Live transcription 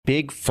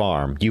Big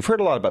Farm. You've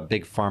heard a lot about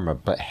Big Pharma,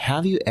 but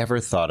have you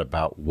ever thought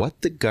about what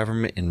the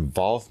government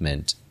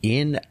involvement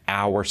in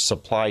our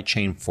supply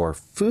chain for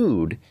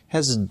food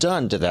has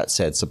done to that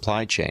said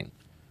supply chain?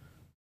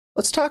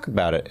 Let's talk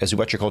about it as we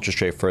watch your culture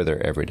stray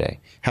further every day.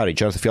 Howdy,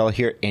 Jonathan Fiala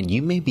here, and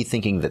you may be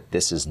thinking that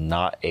this is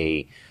not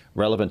a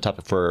relevant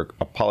topic for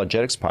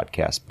Apologetics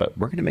podcast, but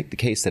we're going to make the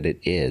case that it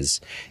is,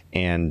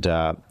 and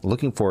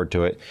looking forward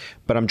to it.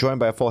 But I'm joined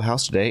by a full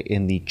house today.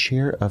 In the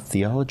chair of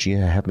theology,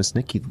 I have Miss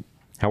Nikki.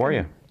 How are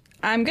you?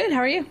 I'm good. How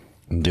are you?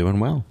 I'm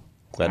doing well.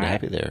 Glad to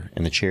have you there.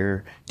 In the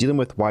chair, dealing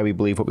with why we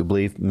believe what we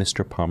believe,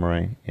 Mr.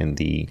 Pomeroy, in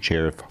the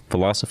chair of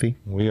philosophy.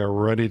 We are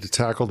ready to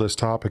tackle this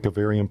topic, a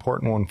very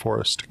important one for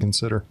us to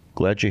consider.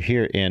 Glad you're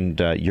here, and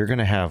you're going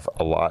to have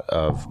a lot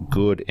of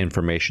good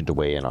information to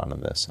weigh in on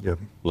this. Yep.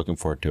 Looking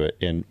forward to it.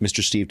 And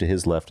Mr. Steve to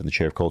his left in the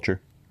chair of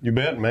culture. You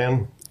bet,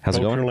 man. How's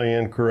it going? Culturally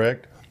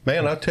incorrect.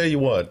 Man, I tell you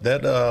what,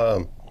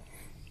 that...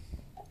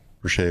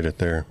 Appreciate it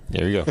there.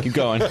 There you go. Keep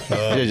going.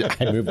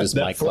 I moved this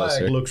mic closer. That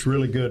flag looks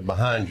really good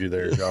behind you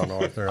there, John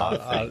Arthur.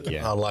 Thank you.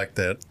 I like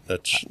that.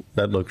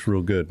 That looks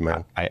real good,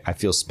 man. I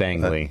feel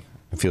spangly.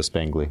 I feel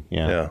spangly.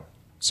 Yeah. Yeah.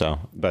 So,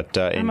 but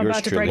I'm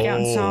about to break out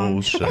in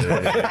song.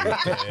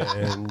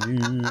 Can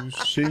you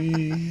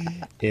see?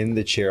 In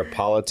the chair of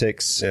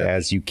politics, Yeah.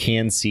 as you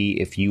can see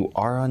if you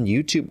are on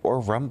YouTube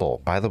or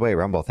Rumble. By the way,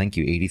 Rumble, thank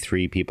you.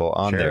 83 people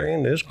on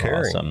Sharing there. is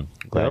caring. Awesome.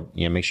 Glad. Yep.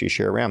 Yeah, make sure you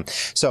share around.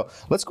 So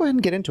let's go ahead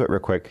and get into it real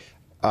quick.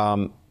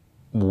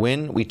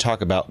 When we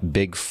talk about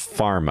Big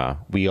Pharma,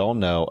 we all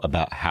know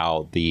about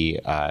how the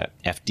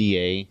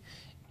FDA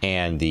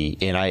and the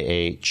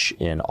NIH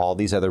and all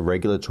these other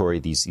regulatory,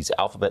 these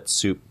alphabet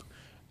soup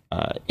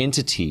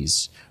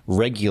entities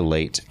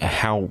regulate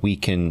how we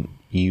can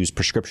use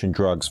prescription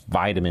drugs,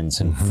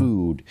 vitamins, and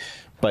food.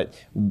 But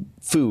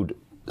food,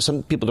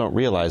 some people don't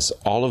realize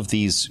all of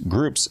these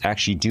groups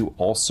actually do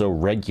also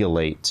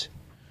regulate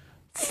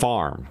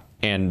farm.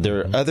 And there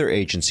are other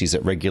agencies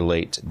that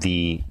regulate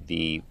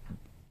the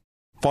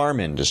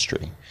farm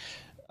industry.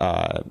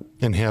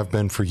 And have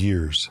been for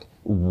years.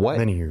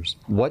 Many years.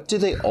 What do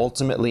they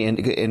ultimately,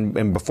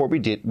 and before we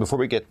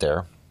get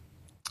there,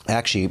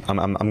 actually,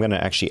 I'm going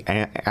to actually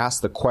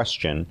ask the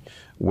question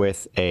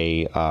with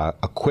a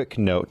quick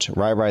note.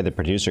 Rai, the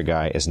producer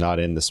guy, is not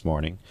in this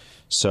morning.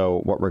 So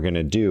what we're going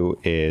to do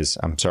is,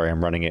 I'm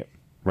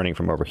running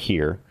from over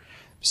here.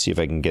 See if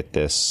I can get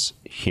this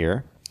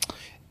here.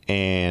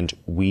 And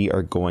we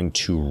are going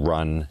to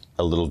run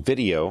a little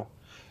video.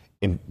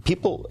 And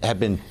people have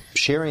been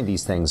sharing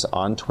these things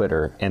on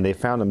Twitter, and they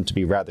found them to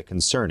be rather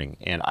concerning.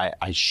 And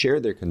I share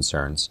their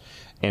concerns.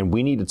 And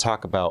we need to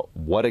talk about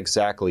what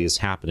exactly is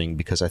happening,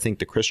 because I think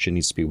the Christian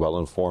needs to be well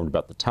informed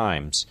about the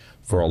times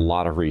for a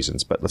lot of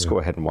reasons. But let's go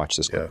ahead and watch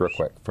this real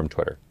quick from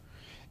Twitter.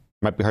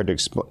 Might be hard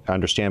to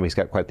understand, but he's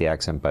got quite the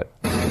accent. But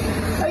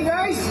hey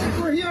guys,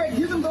 we're here at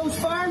Human Ghost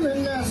Farm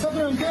in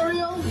southern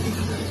Ontario.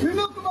 We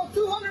milk about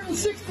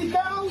 260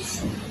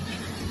 cows.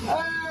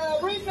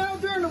 Right now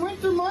during the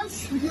winter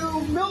months, we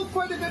do milk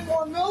quite a bit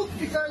more milk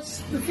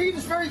because the feed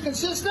is very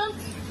consistent.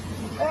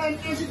 And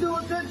if you do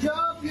a good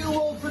job, you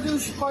will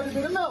produce quite a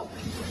bit of milk.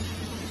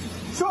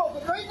 So,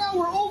 but right now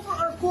we're over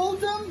our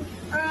quota.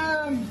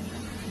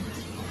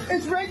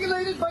 It's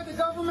regulated by the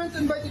government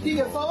and by the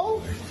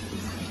DFO.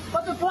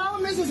 But the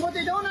problem is what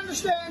they don't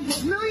understand.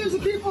 There's millions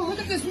of people look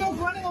at this milk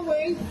running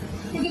away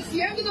because it's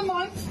the end of the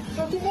month.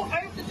 So I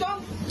have to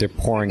dump. they're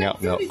pouring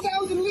out milk.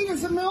 50,000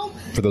 liters of milk.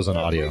 For those on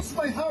audio. It breaks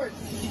my heart.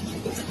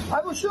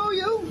 I will show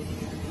you.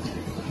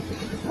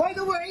 By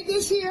the way,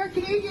 this here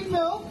Canadian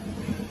milk,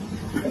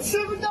 it's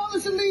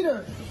 $7 a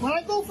liter. When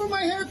I go for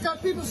my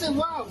haircut, people say,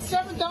 "Wow,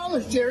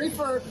 $7, Jerry,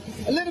 for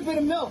a little bit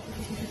of milk."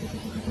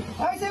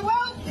 I say,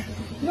 "Well,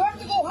 you have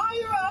to go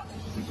higher up."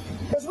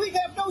 Because we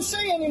have no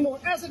say anymore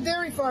as a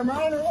dairy farmer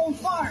on our own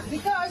farm,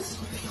 because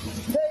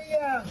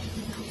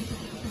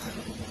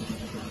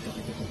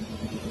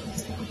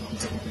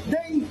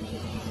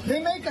they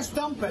make us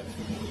dump it.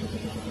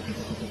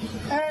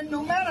 And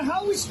no matter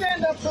how we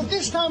stand up, so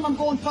this time I'm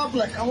going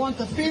public. I want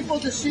the people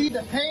to see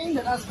the pain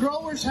that us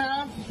growers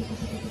have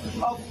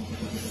of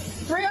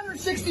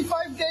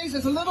 365 days.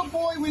 As a little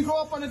boy, we grew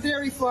up on a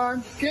dairy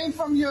farm, came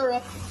from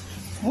Europe,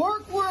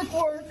 work,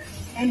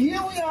 and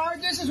here we are.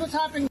 This is what's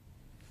happening.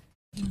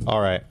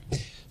 All right.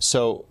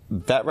 So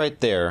that right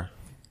there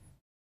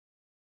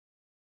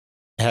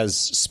has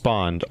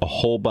spawned a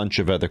whole bunch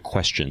of other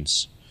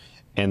questions.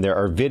 And there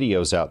are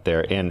videos out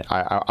there. And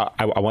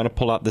I want to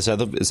pull out this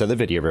other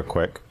video real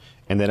quick.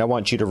 And then I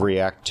want you to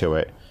react to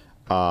it,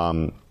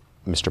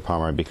 Mr.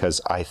 Pomeroy, because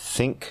I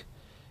think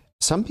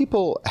some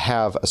people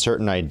have a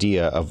certain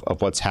idea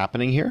of what's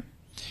happening here.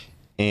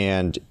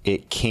 And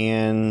it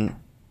can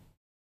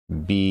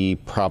be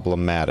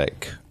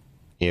problematic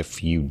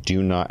if you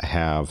do not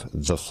have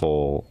the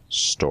full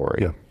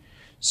story. Yeah.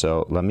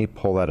 So let me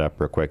pull that up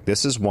real quick.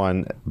 This is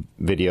one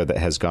video that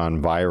has gone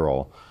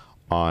viral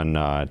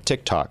on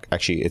TikTok.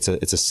 Actually, it's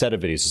a set of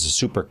videos. It's a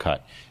super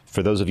cut.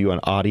 For those of you on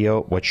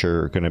audio, what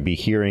you're going to be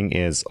hearing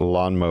is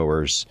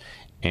lawnmowers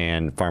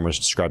and farmers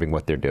describing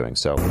what they're doing.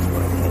 So let's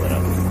pull it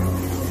up.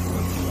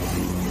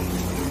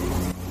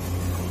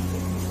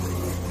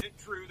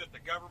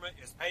 government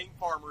is paying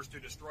farmers to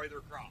destroy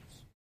their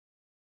crops?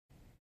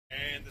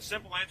 And the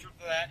simple answer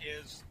to that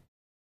is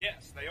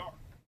yes, they are.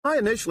 I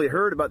initially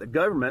heard about the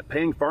government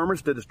paying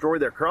farmers to destroy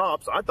their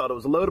crops. I thought it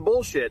was a load of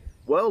bullshit.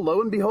 Well,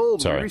 lo and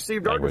behold, we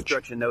received our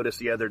destruction notice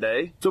the other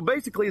day. So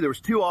basically, there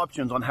was two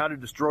options on how to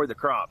destroy the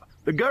crop.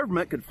 The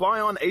government could fly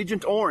on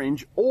Agent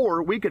Orange,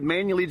 or we could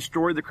manually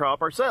destroy the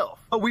crop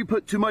ourselves. But we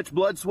put too much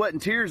blood, sweat,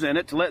 and tears in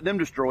it to let them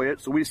destroy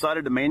it, so we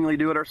decided to manually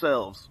do it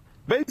ourselves.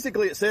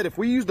 Basically, it said if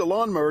we used a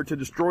lawnmower to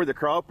destroy the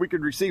crop, we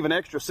could receive an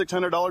extra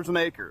 $600 an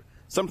acre.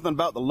 Something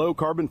about the low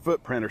carbon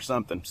footprint or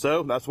something.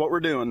 So that's what we're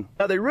doing.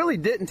 Now, they really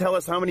didn't tell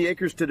us how many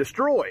acres to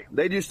destroy.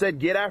 They just said,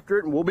 get after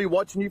it and we'll be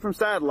watching you from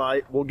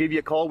satellite. We'll give you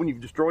a call when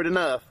you've destroyed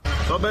enough.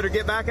 So I better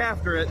get back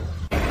after it.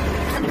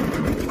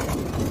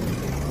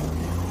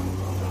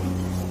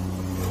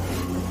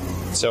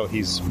 So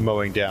he's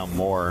mowing down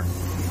more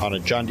on a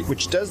John Deere,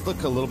 which does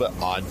look a little bit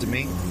odd to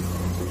me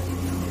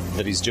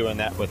that he's doing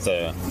that with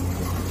a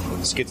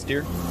skid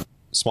steer,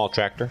 small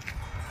tractor.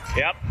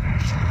 Yep.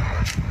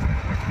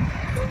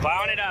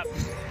 Plowing it up.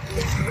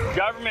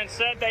 Government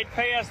said they'd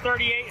pay us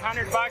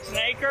 $3,800 an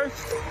acre.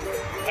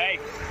 Hey,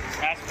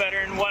 that's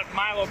better than what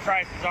Milo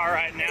prices are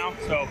right now.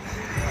 So,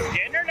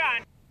 getting her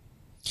done.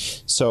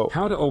 So,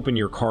 how to open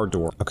your car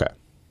door. Okay.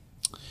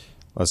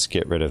 Let's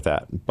get rid of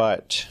that.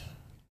 But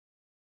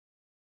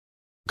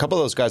a couple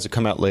of those guys have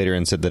come out later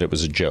and said that it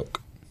was a joke.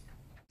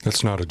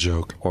 That's not a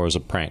joke. Or it was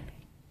a prank.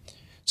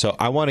 So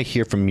I want to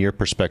hear from your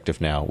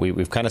perspective now.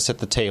 We've kind of set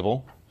the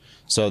table.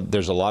 So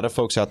there's a lot of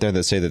folks out there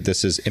that say that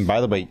this is, and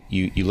by the way,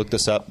 you look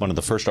this up. One of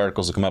the first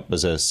articles that come up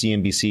was a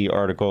CNBC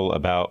article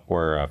about,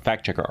 or a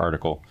fact checker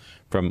article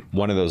from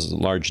one of those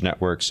large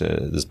networks.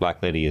 This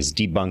black lady is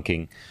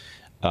debunking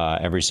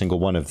every single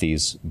one of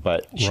these,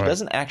 but she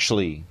doesn't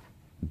actually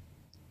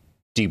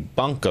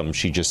debunk them.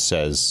 She just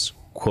says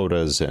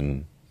quotas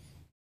and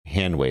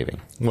hand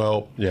waving.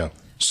 Well, yeah.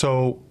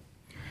 So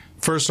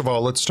first of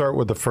all, let's start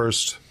with the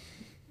first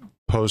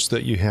post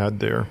that you had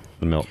there.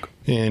 The milk.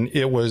 And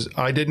it was,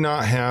 I did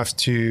not have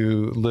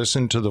to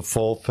listen to the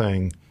full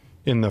thing.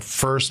 In the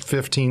first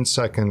 15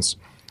 seconds,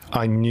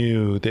 I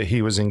knew that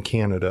he was in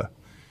Canada.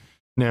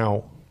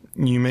 Now,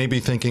 you may be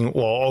thinking,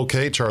 well,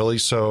 okay, Charlie,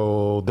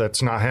 so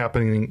that's not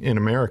happening in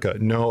America.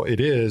 No,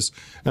 it is.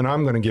 And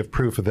I'm going to give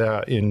proof of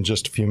that in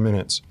just a few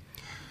minutes.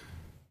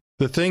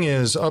 The thing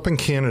is, up in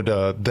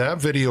Canada,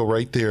 that video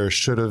right there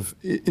should have,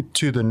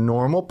 to the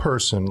normal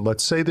person,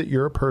 let's say that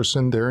you're a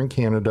person there in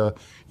Canada,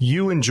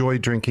 you enjoy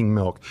drinking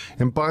milk.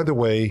 And by the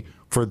way,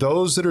 for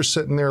those that are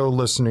sitting there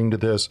listening to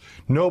this,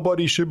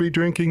 nobody should be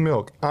drinking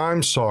milk.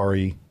 I'm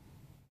sorry.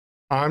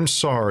 I'm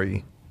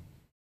sorry.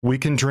 We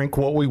can drink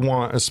what we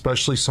want,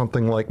 especially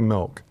something like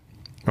milk.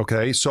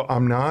 Okay? So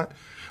I'm not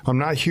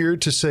here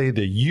to say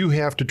that you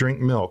have to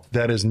drink milk.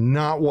 That is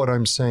not what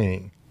I'm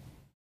saying.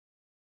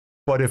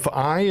 But if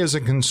I, as a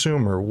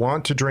consumer,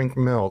 want to drink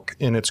milk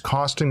and it's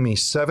costing me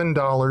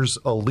 $7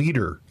 a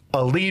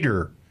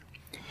liter,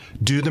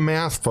 do the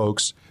math,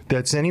 folks.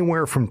 That's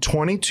anywhere from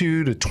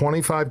 $22 to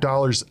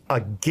 $25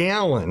 a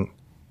gallon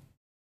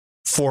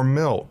for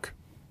milk.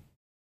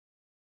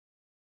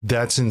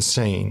 That's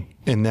insane,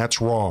 and that's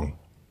wrong.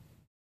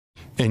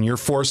 And you're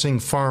forcing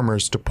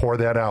farmers to pour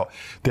that out.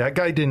 That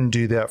guy didn't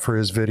do that for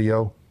his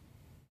video.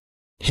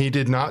 He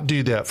did not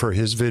do that for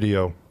his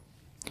video.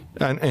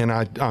 And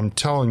I'm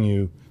telling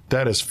you,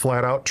 that is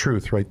flat out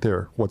truth right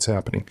there, what's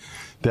happening.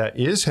 That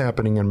is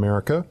happening in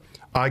America.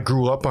 I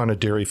grew up on a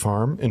dairy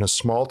farm in a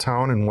small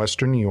town in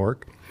western New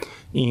York.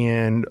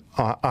 And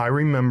I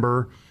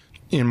remember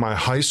in my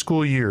high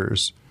school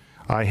years,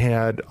 I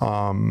had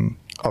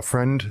a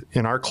friend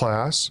in our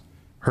class.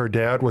 Her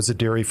dad was a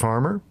dairy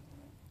farmer.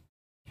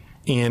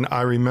 And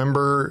I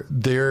remember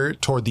there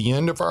toward the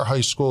end of our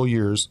high school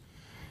years,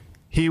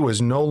 he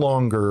was no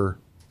longer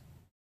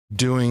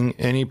doing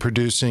any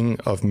producing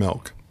of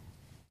milk.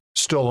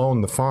 Still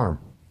owned the farm.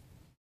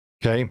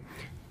 Okay?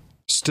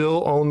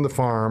 Still owned the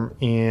farm.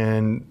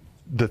 And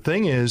the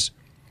thing is,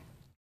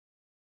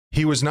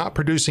 he was not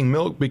producing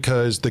milk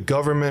because the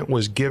government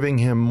was giving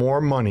him more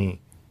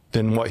money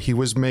than what he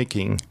was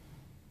making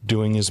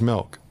doing his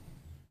milk.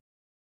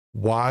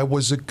 Why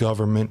was the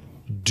government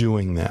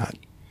doing that?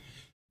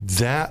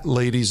 That,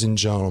 ladies and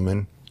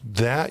gentlemen,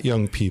 that,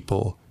 young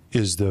people,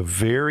 is the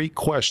very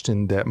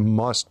question that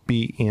must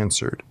be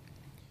answered.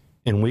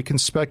 And we can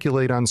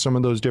speculate on some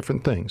of those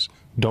different things.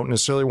 Don't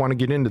necessarily want to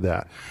get into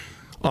that.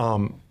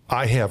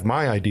 I have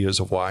my ideas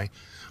of why.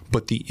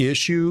 But the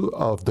issue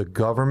of the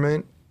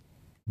government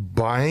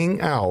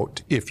buying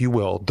out, if you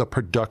will, the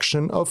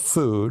production of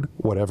food,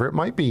 whatever it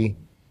might be,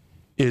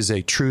 is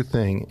a true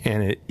thing.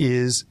 And it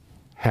is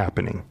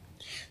happening.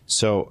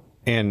 So,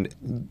 and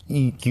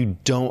you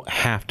don't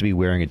have to be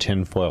wearing a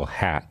tinfoil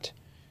hat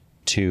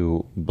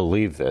to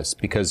believe this.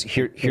 Because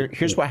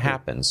here's what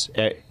happens.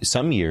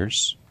 Some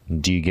years,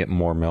 do you get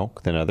more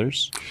milk than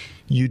others?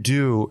 You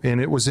do.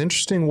 And it was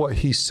interesting what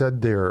he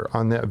said there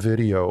on that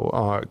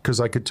video, because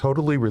I could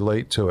totally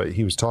relate to it.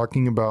 He was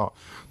talking about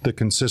the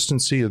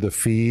consistency of the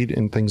feed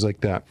and things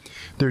like that.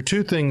 There are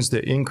two things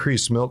that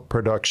increase milk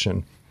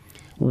production.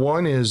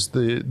 One is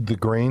the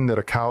grain that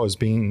a cow is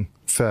being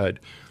fed.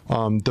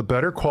 The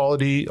better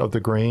quality of the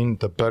grain,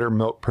 the better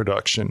milk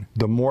production.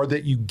 The more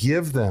that you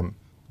give them,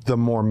 the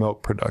more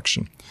milk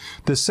production.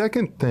 The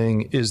second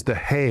thing is the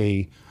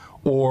hay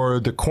or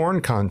the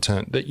corn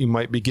content that you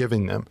might be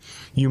giving them.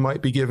 You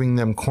might be giving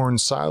them corn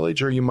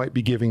silage, or you might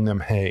be giving them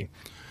hay.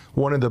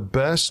 One of the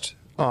best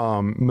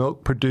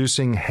milk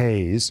producing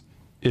hays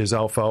is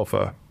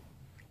alfalfa.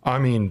 I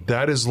mean,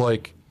 that is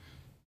like,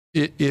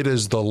 it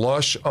is the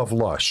lush of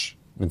lush.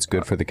 It's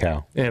good for the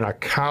cow. And a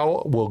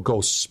cow will go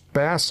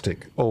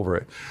spastic over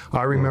it.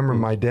 I remember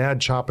my dad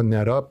chopping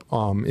that up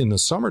in the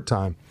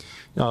summertime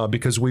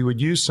because we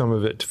would use some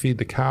of it to feed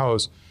the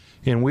cows.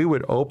 And we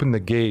would open the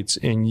gates,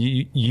 and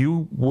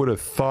you would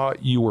have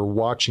thought you were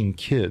watching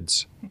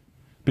kids,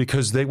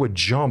 because they would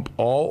jump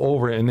all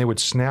over it and they would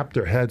snap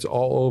their heads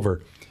all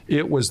over.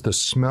 It was the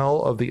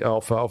smell of the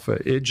alfalfa.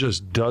 It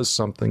just does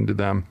something to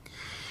them.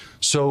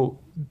 So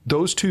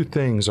those two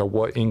things are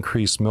what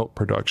increase milk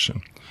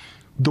production.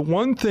 The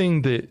one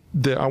thing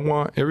that I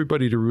want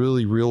everybody to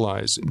really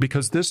realize,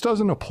 because this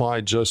doesn't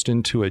apply just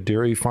into a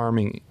dairy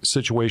farming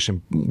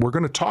situation. We're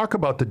going to talk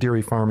about the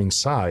dairy farming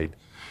side,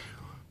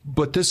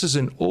 but this is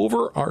an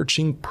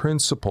overarching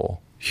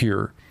principle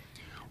here.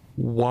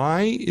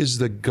 Why is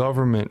the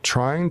government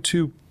trying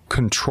to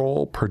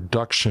control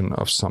production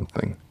of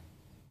something?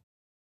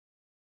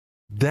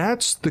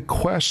 That's the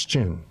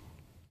question.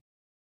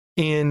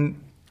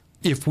 And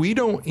if we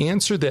don't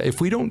answer that,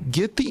 if we don't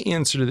get the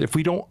answer to that, if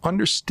we don't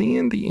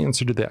understand the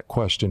answer to that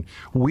question,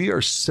 we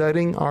are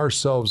setting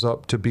ourselves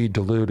up to be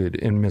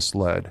deluded and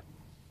misled.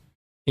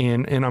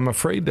 And I'm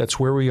afraid that's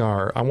where we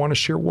are. I want to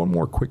share one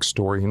more quick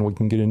story, and we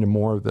can get into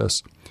more of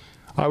this.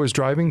 I was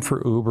driving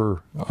for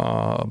Uber.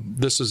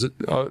 This is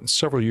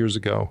several years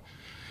ago.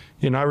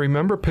 And I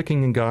remember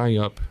picking a guy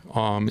up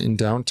in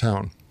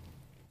downtown,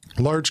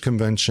 large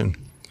convention.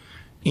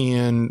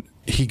 And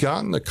he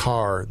got in the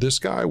car. This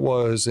guy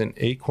was an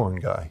Acorn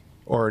guy,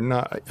 or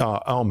not,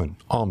 almond,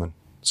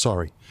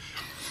 sorry.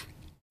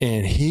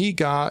 And he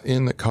got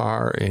in the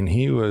car and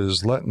he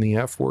was letting the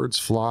F words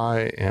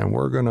fly, and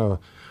we're gonna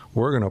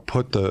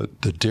put the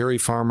dairy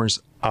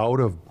farmers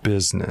out of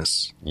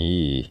business.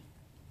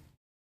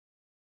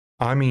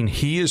 I mean,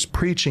 he is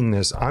preaching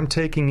this. I'm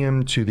taking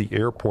him to the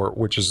airport,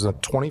 which is a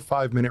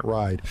 25-minute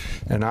ride,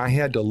 and I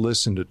had to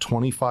listen to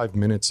 25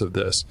 minutes of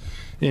this.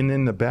 And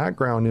in the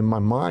background, in my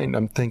mind,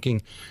 I'm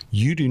thinking,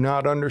 you do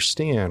not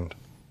understand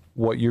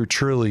what you're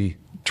truly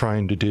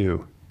trying to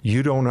do.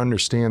 You don't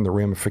understand the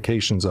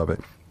ramifications of it.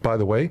 By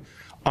the way,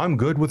 I'm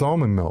good with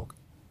almond milk.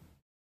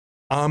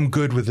 I'm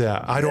good with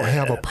that. I don't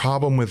have a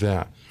problem with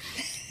that.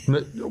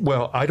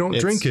 Well, I don't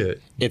drink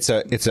it. It's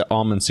an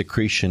almond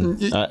secretion.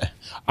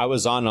 I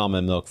was on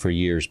almond milk for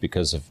years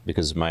because of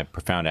my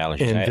profound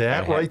allergies. And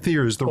that right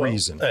there is the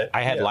reason.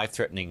 I had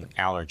life-threatening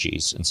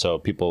allergies, and so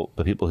the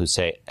people who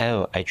say,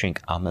 "Oh, I drink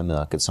almond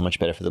milk; it's so much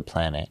better for the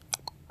planet,"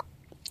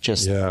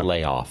 just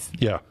lay off.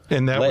 Yeah,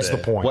 and that was the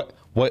point.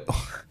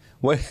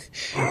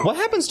 What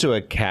happens to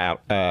a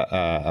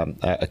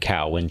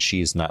cow when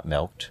she's not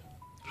milked?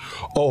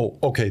 Oh,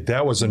 okay.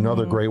 That was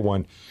another great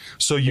one.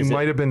 So you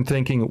might have been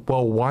thinking,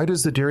 well, why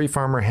does the dairy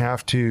farmer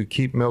have to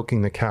keep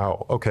milking the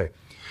cow? Okay.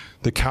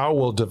 The cow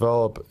will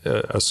develop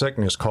a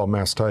sickness called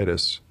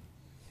mastitis,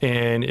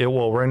 and it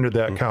will render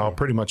that cow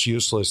pretty much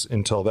useless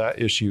until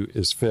that issue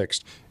is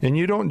fixed. And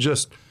you don't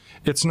just,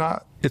 it's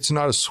not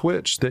a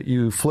switch that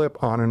you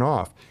flip on and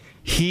off.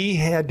 He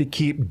had to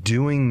keep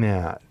doing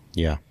that.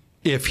 Yeah.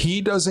 If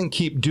he doesn't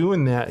keep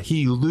doing that,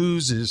 he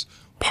loses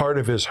part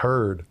of his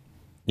herd.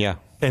 Yeah.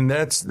 And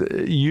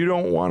you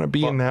don't want to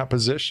be in that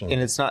position.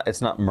 And it's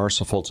not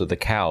merciful to the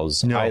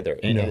cows either.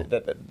 And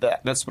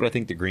that's what I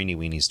think the greenie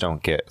weenies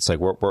don't get. It's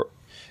like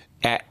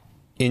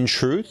in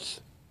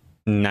truth,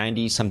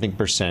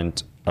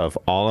 90-something% of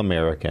all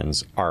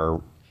Americans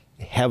are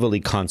heavily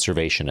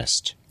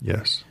conservationist.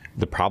 Yes.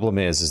 The problem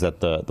is that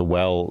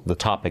the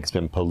topic's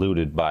been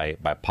polluted by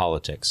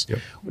politics. Yep.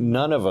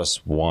 None of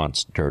us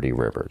want dirty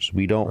rivers.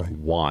 We don't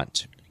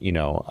want,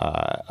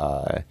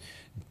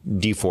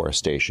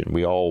 deforestation.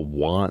 We all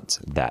want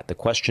that. The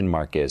question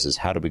mark is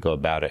how do we go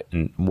about it,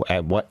 and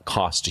at what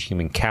cost to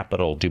human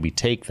capital do we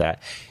take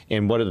that,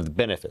 and what are the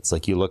benefits?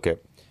 Like you look at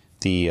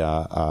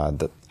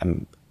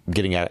I'm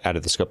getting out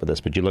of the scope of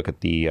this, but you look at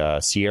the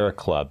Sierra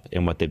Club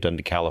and what they've done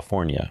to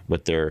California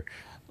with their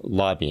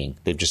lobbying.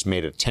 They've just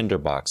made a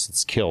tinderbox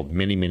that's killed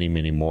many, many,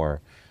 many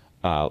more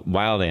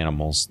wild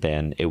animals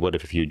than it would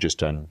have if you'd just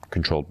done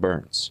controlled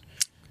burns.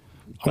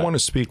 I want to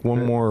speak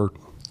one more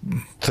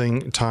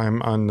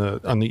time on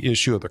the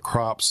issue of the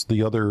crops.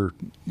 The other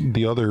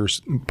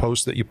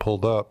post that you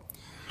pulled up,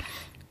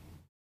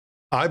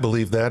 I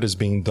believe that is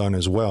being done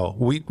as well.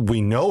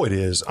 We know it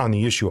is on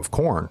the issue of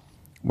corn.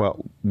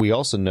 Well, we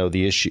also know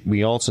the issue.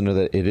 We also know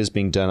that it is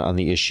being done on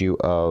the issue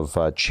of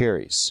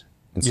cherries.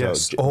 And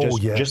yes. So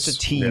just to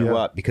tee you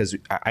up, because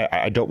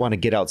I don't want to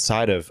get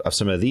outside of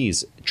some of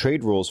these,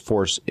 trade rules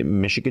force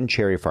Michigan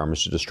cherry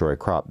farmers to destroy a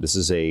crop. This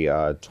is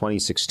a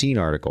 2016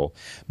 article.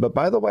 But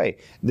by the way,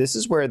 this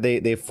is where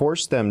they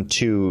forced them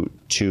to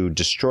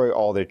destroy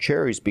all their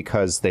cherries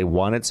because they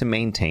wanted to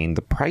maintain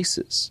the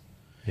prices.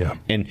 Yeah.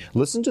 And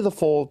listen to the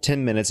full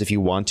 10 minutes if you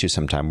want to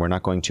sometime. We're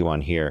not going to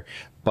on here.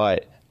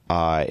 But,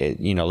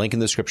 link in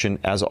the description.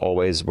 As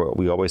always,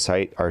 we always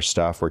cite our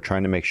stuff. We're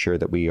trying to make sure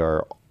that we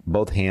are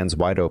both hands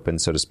wide open,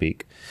 so to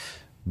speak.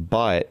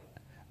 But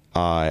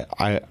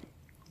that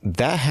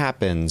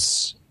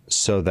happens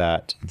so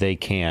that they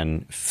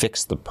can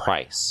fix the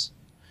price.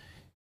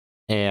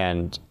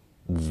 And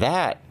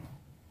that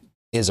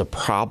is a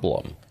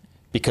problem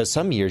because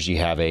some years you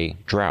have a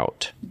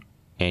drought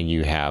and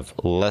you have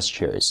less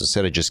cherries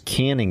instead of just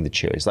canning the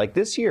cherries. Like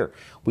this year,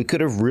 we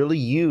could have really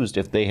used,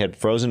 if they had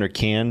frozen or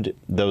canned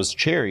those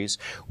cherries,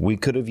 we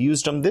could have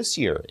used them this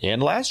year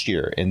and last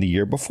year and the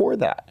year before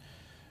that.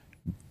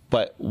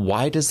 But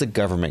why does the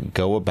government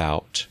go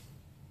about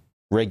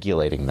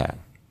regulating that?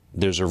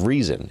 There's a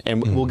reason.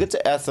 And we'll get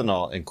to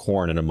ethanol and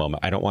corn in a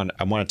moment. I want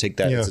to take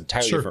that as an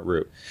entirely different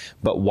route.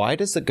 But why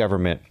does the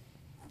government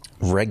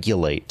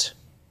regulate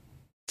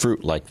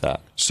fruit like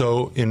that?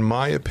 So, in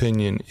my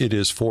opinion, it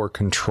is for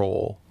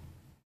control.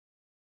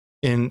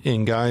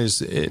 And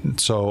guys,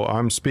 so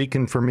I'm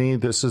speaking for me.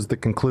 This is the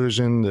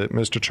conclusion that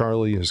Mr.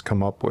 Charlie has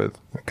come up with.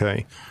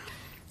 Okay.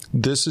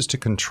 This is to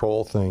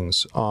control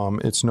things.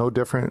 It's no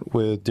different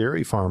with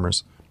dairy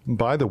farmers.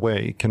 By the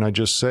way, can I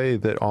just say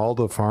that all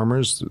the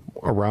farmers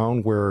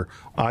around where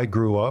I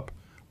grew up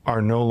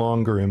are no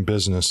longer in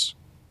business.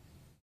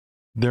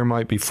 There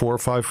might be 4 or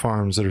 5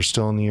 farms that are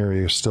still in the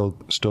area, still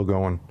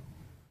going.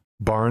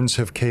 Barns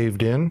have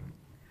caved in.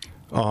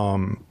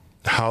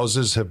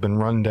 Houses have been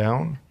run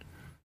down.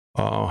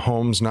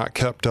 Homes not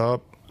kept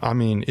up. I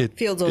mean,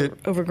 fields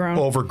overgrown.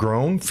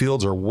 Overgrown.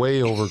 Fields are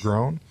way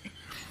overgrown.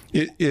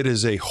 It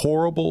is a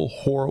horrible,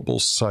 horrible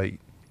sight.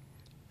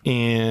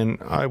 And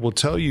I will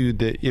tell you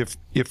that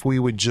if we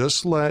would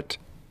just let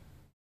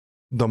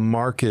the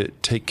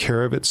market take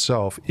care of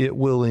itself, it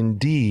will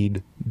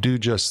indeed do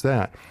just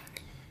that.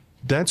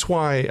 That's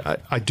why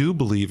I do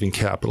believe in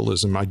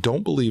capitalism. I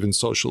don't believe in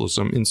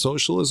socialism. In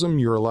socialism,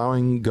 you're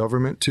allowing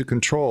government to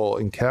control.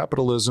 In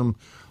capitalism,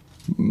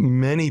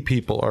 many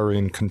people are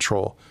in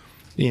control.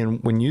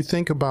 And when you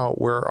think about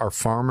where our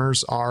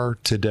farmers are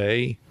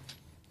today,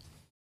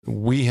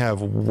 we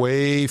have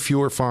way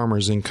fewer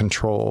farmers in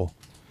control,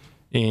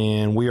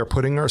 and we are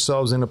putting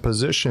ourselves in a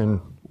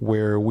position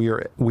where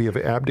we have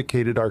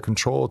abdicated our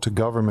control to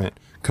government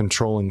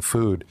controlling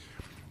food.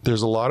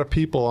 There's a lot of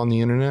people on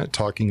the internet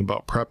talking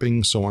about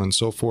prepping, so on and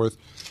so forth.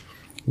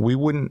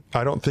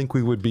 I don't think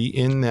we would be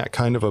in that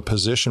kind of a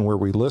position where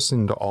we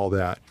listen to all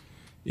that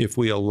if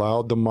we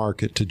allowed the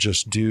market to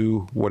just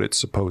do what it's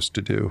supposed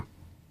to do.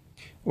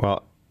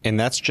 Well, and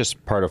that's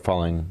just part of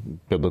following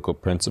biblical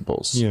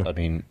principles. Yeah. I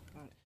mean,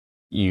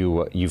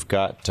 you've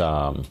got.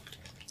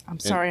 I'm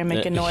sorry, I'm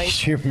making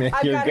noise. You're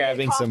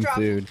grabbing some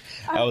food.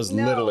 I was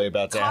literally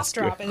about to ask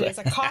you. And it's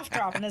a cough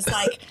drop, and it's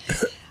like,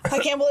 I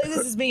can't believe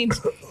this is being.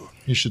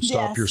 You should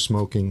stop your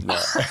smoking.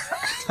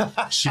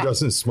 She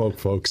doesn't smoke,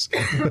 folks.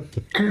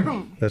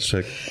 That's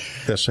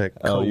like.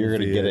 Oh, you're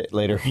gonna get it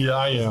later. Yeah,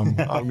 I am.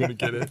 I'm gonna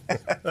get it.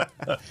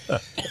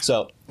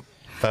 So,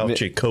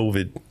 Fauci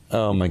COVID.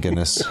 Oh my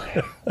goodness.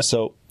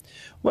 So,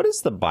 what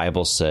does the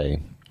Bible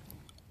say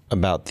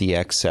about the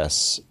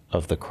excess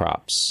of the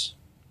crops,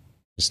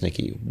 Ms.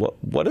 Nikki?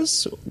 What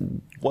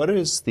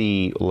is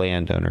the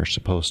landowner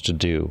supposed to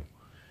do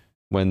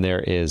when there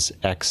is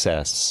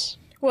excess?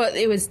 Well,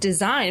 it was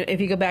designed. If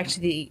you go back to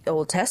the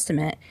Old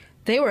Testament,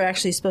 they were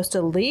actually supposed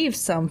to leave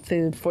some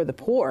food for the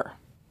poor.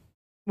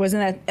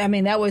 Wasn't that? I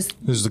mean, that was.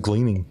 This is the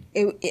gleaning.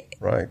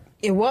 Right.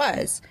 It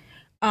was.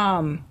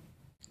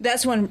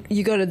 That's when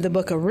you go to the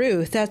book of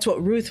Ruth. That's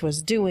what Ruth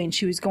was doing.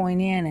 She was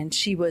going in and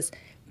she was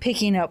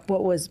picking up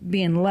what was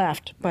being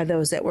left by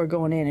those that were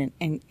going in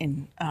and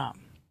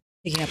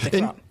picking up the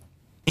crop.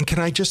 And can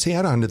I just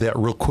add on to that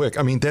real quick?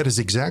 I mean, that is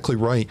exactly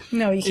right.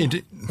 No, you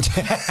can't.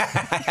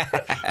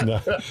 No,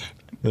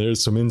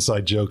 there's some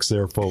inside jokes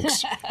there,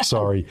 folks.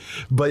 Sorry.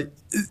 But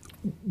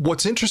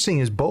what's interesting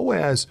is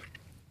Boaz,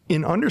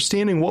 in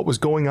understanding what was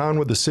going on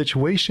with the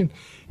situation,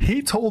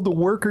 he told the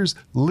workers,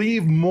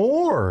 leave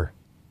more.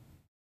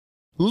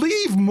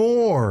 Leave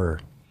more.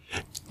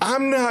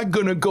 I'm not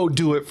going to go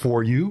do it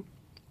for you.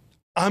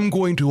 I'm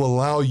going to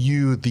allow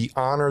you the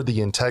honor,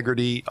 the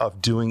integrity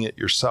of doing it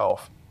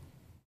yourself.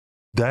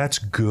 That's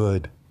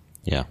good.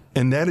 Yeah.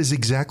 And that is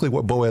exactly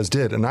what Boaz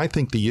did. And I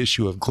think the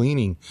issue of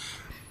gleaning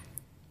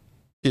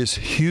is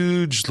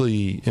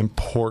hugely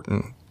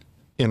important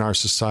in our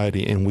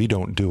society, and we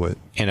don't do it.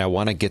 And I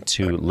want to get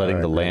to letting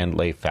the land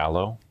lay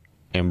fallow,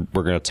 and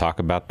we're going to talk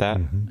about that.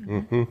 Mm-hmm.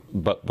 Mm-hmm.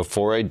 But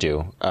before I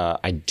do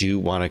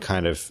want to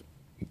kind of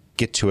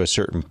get to a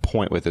certain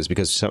point with this,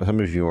 because some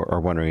of you are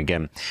wondering,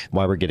 again,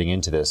 why we're getting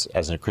into this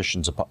as a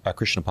Christian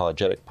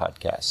apologetic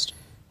podcast.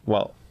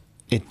 Well,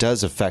 it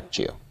does affect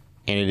you,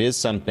 and it is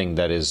something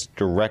that is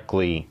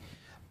directly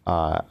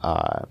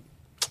a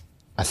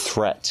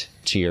threat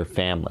to your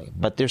family.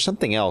 But there's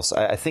something else.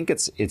 I think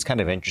it's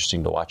kind of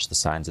interesting to watch the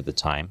signs of the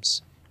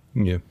times.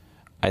 Yeah.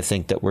 I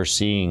think that we're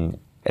seeing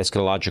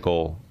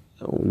eschatological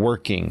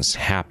workings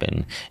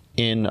happen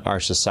in our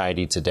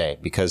society today.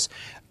 Because,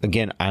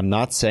 again, I'm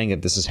not saying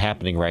that this is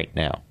happening right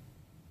now.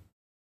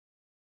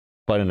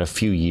 But in a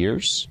few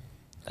years,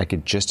 I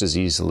could just as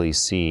easily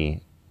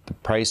see the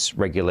price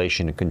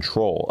regulation and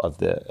control of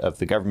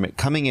the government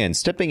coming in,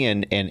 stepping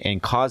in,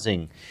 and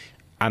causing.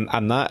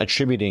 I'm not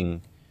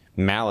attributing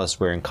malice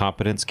where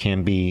incompetence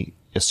can be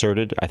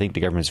asserted. I think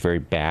the government's very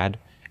bad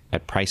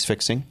at price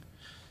fixing,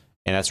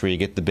 and that's where you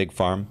get the big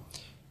farm.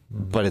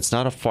 But it's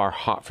not a far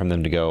hop from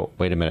them to go,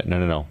 wait a minute,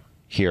 no.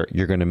 Here,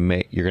 you're going to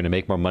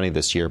make more money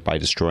this year by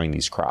destroying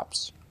these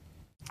crops.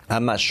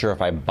 I'm not sure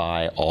if I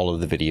buy all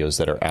of the videos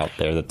that are out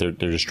there that they're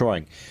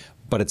destroying,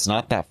 but it's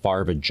not that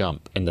far of a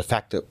jump. And the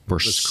fact that we're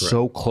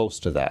so close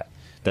to that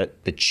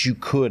you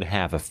could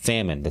have a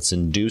famine that's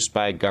induced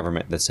by a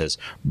government that says,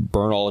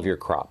 burn all of your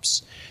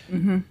crops.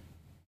 Mm-hmm.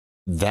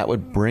 That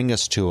would bring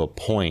us to a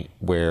point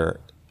where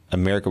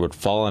America would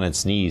fall on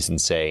its knees and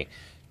say,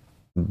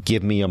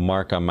 give me a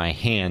mark on my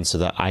hand so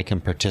that I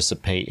can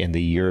participate in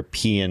the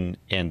European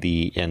and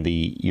the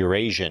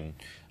Eurasian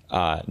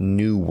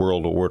New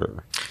World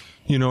Order.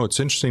 You know, it's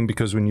interesting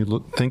because when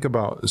you think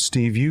about,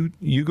 Steve,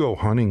 you go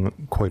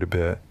hunting quite a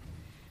bit,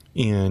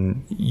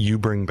 and you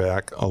bring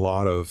back a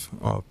lot of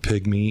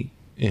pig meat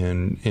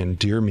and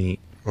deer meat.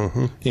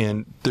 Mm-hmm.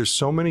 And there's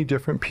so many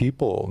different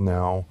people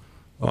now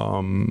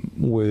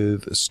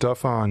with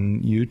stuff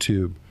on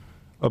YouTube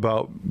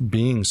about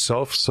being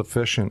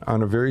self-sufficient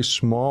on a very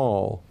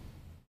small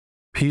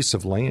piece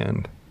of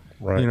land.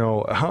 Right. You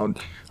know,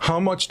 how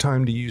much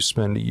time do you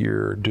spend a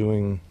year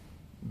doing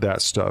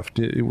that stuff,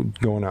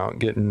 going out and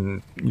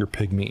getting your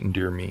pig meat and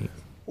deer meat?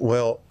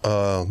 Well,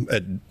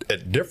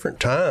 at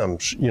different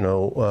times, you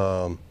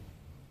know,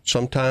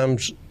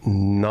 sometimes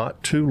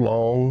not too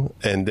long,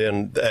 and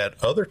then at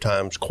other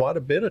times quite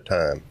a bit of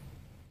time.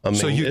 I mean,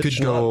 so you could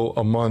go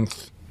a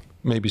month,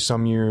 maybe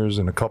some years,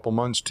 and a couple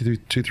months,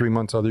 2-3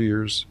 months other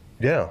years.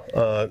 Yeah,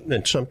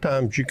 and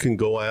sometimes you can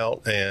go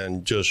out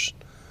and just,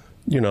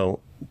 you know,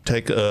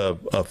 take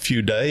a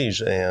few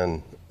days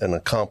and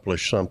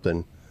accomplish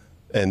something.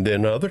 And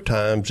then other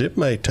times it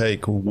may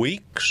take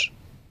weeks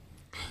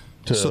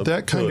to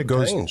that kind of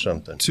goes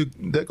something.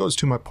 That goes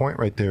to my point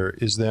right there,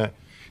 is that,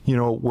 you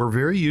know, we're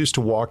very used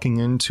to walking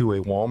into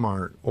a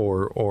Walmart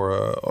or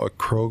a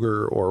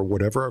Kroger or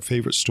whatever our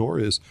favorite store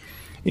is,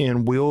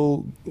 and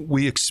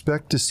we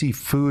expect to see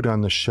food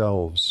on the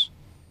shelves.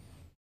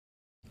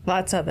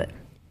 Lots of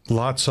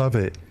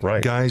it.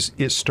 Right. Guys,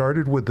 it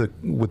started with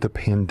the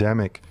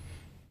pandemic.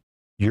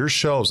 Your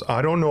shelves,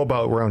 I don't know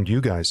about around you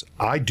guys.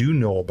 I do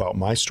know about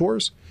my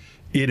stores.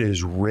 It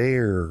is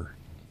rare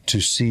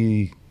to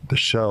see the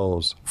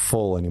shelves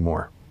full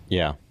anymore.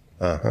 Yeah.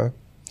 Uh-huh.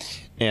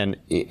 And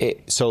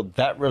so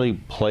that really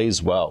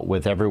plays well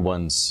with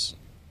everyone's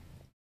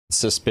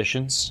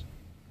suspicions.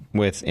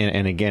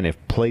 And again, it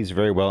plays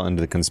very well into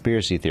the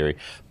conspiracy theory.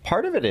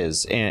 Part of it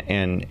is,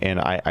 and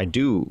I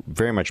do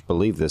very much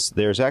believe this,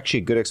 there's actually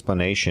a good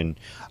explanation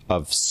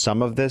of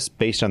some of this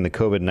based on the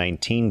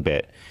COVID-19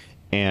 bit.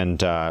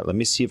 And let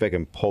me see if I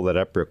can pull that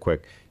up real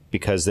quick,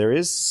 because there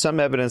is some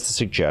evidence to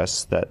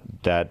suggest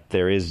that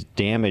there is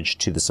damage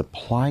to the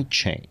supply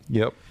chain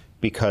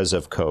because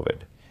of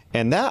COVID.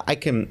 And that I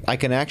can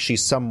actually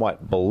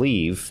somewhat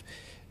believe,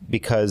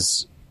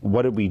 because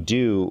what did we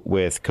do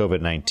with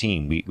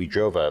COVID-19? We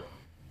drove a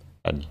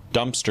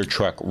dumpster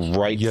truck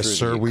right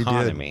through the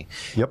economy.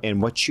 Yep.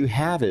 And what you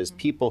have is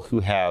people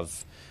who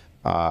have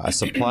a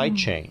supply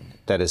chain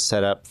that is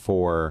set up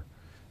for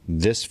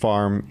this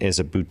farm is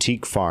a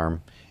boutique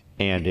farm,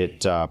 and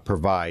it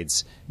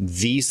provides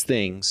these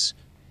things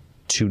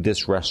to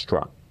this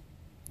restaurant.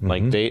 Mm-hmm.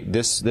 Like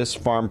this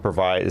farm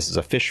provides, this is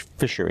a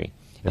fishery,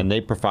 and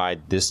they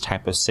provide this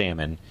type of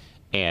salmon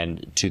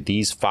and to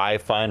these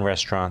 5 fine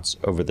restaurants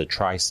over the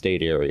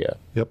tri-state area.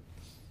 Yep.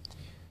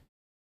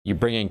 You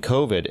bring in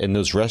COVID and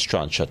those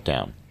restaurants shut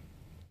down.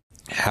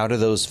 How do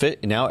those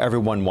fit? Now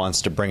everyone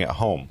wants to bring it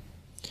home.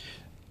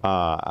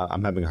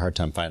 I'm having a hard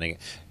time finding it.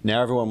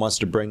 Now everyone wants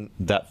to bring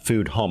that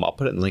food home. I'll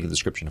put it in the link in the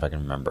description if I can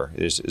remember.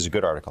 There's a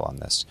good article on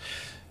this.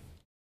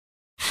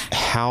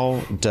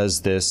 How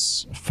does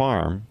this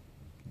farm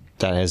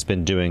that has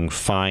been doing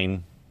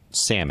fine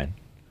salmon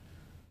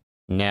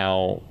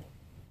now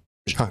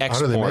export? How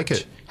do they make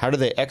it? How do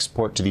they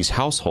export to these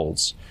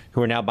households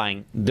who are now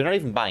buying? They're not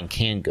even buying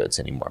canned goods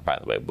anymore, by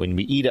the way. When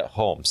we eat at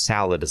home,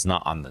 salad is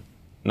not on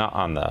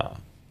the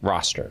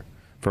roster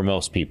for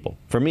most people.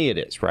 For me, it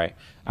is, right?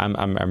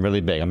 I'm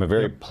really big. I'm a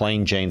very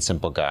plain Jane,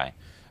 simple guy.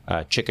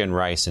 Chicken,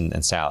 rice,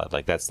 and salad.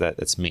 Like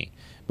that's me.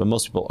 But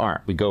most people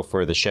aren't. We go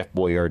for the Chef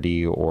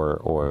Boyardee or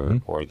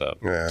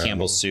the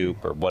Campbell's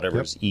soup or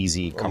whatever's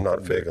easy. I'm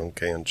not big on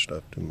canned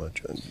stuff too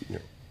much.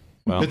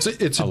 Well,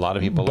 it's a lot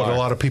of people but are. a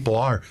lot of people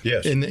are.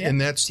 Yes. And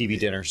that's TV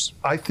dinners.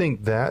 I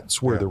think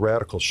that's where the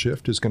radical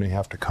shift is going to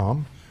have to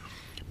come,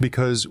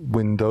 because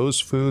when those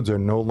foods are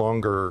no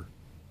longer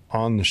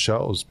on the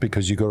shelves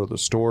because you go to the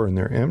store and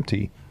they're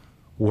empty,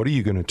 what are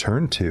you going to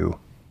turn to?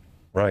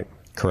 Right.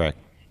 Correct.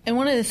 And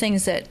one of the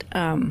things that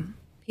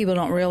people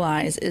don't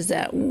realize is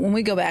that when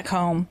we go back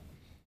home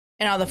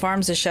and all the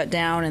farms are shut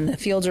down and the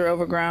fields are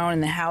overgrown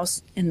and the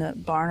house and the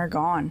barn are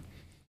gone,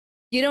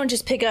 you don't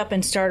just pick up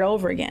and start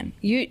over again.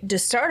 To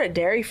start a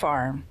dairy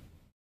farm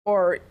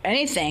or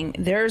anything,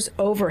 there's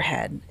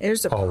overhead.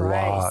 There's a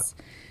price.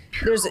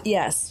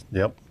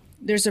 Yep.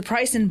 There's a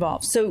price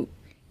involved. So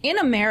in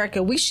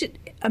America,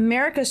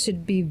 America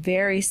should be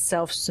very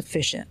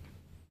self-sufficient.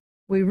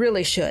 We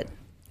really should.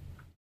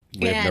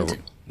 We have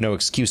no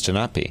excuse to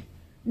not be.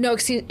 No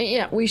excuse.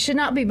 Yeah, we should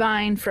not be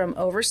buying from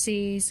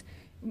overseas,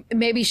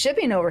 maybe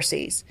shipping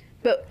overseas.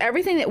 But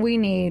everything that we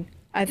need,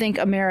 I think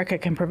America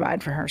can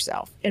provide for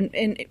herself.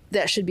 And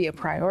that should be a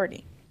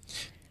priority.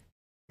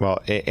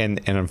 Well,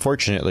 and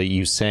unfortunately,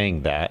 you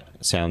saying that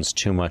sounds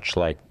too much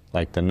like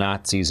the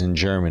Nazis in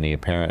Germany,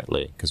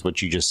 apparently, because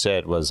what you just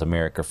said was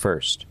America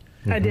first.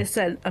 I just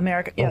said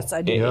America. Yes,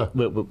 I did. Yeah.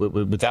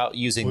 Without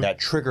using that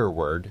trigger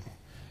word.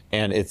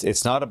 And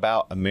it's not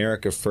about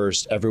America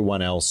first,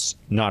 everyone else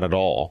not at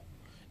all.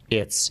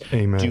 It's,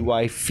 Amen. Do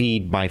I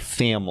feed my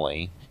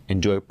family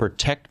and do I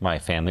protect my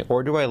family,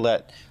 or do I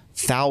let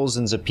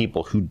thousands of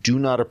people who do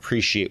not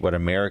appreciate what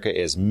America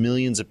is,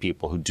 millions of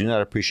people who do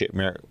not appreciate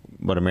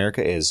what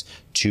America is,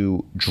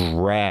 to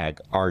drag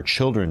our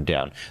children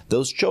down?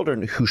 Those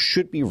children who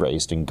should be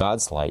raised in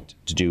God's light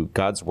to do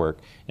God's work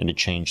and to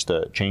change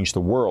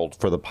the world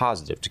for the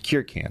positive, to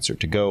cure cancer,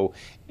 to go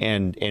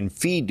and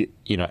feed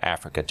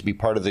Africa, to be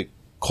part of the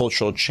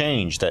cultural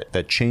change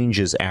that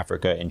changes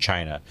Africa and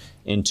China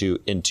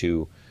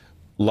into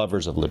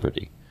lovers of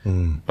liberty.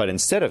 But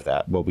instead of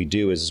that, what we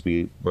do is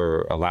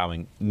we're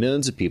allowing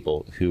millions of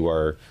people who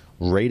are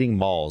raiding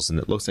malls, and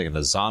it looks like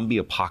a zombie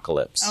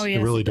apocalypse. Oh, yes,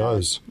 it really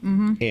does.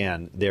 Mm-hmm.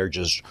 And they're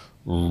just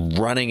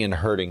running and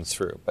hurting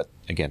through. But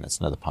again, that's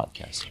another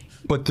podcast.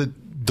 But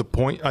the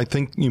point, I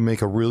think you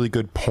make a really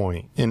good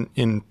point.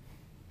 In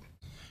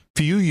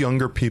for you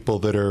younger people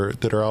that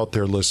are out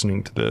there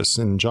listening to this,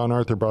 and John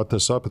Arthur brought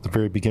this up at the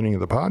very beginning of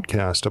the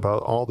podcast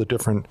about all the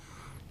different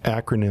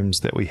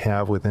acronyms that we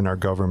have within our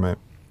government.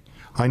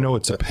 I know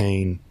it's a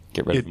pain.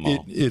 Get rid of them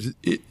all.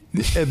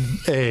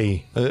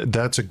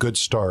 That's a good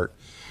start.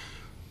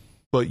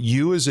 But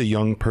you as a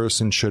young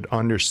person should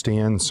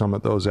understand some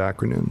of those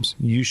acronyms.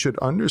 You should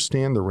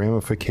understand the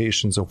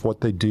ramifications of what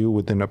they do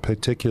within a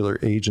particular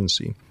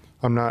agency.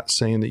 I'm not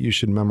saying that you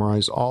should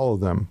memorize all of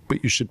them,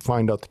 but you should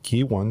find out the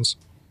key ones.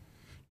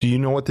 Do you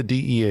know what the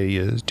DEA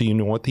is? Do you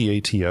know what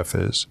the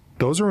ATF is?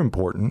 Those are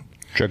important.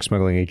 Drug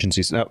smuggling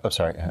agencies. No, I'm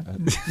sorry.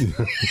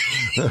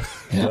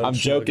 I'm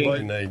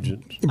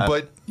joking.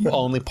 But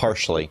only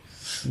partially.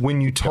 When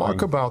you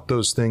talk about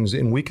those things,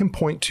 and we can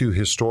point to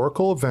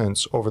historical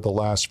events over the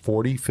last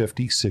 40,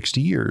 50,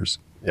 60 years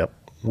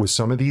with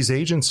some of these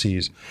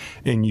agencies,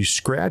 and you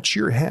scratch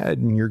your head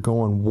and you're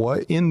going,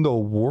 what in the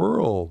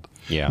world?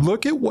 Yeah.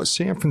 Look at what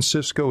San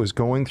Francisco is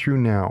going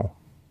through now.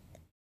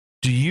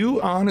 Do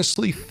you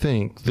honestly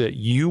think that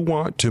you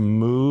want to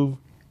move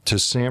to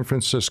San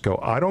Francisco?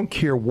 I don't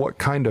care what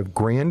kind of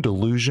grand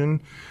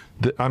illusion,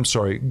 not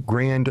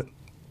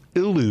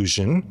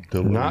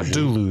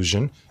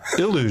delusion,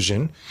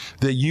 illusion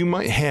that you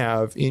might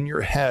have in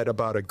your head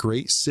about a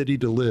great city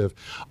to live.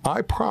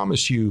 I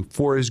promise you,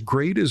 for as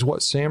great as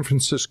what San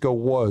Francisco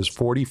was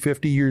 40,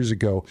 50 years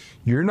ago,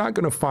 you're not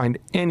going to find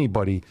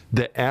anybody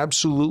that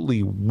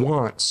absolutely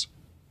wants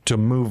to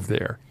move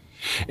there.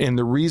 And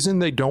the reason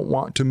they don't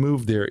want to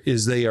move there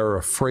is they are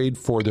afraid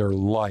for their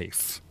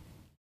life.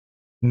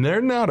 And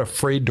they're not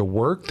afraid to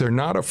work. They're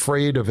not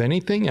afraid of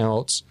anything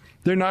else.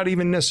 They're not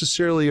even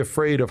necessarily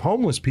afraid of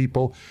homeless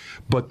people.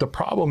 But the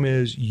problem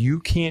is you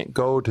can't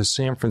go to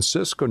San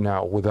Francisco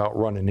now without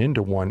running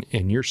into one,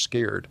 and you're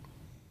scared.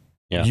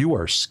 Yeah. You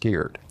are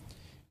scared.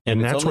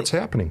 And that's what's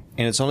happening.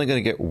 And it's only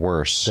going to get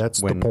worse.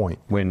 That's the point.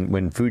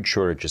 When food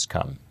shortages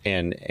come.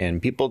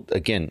 And people,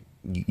 again,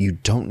 you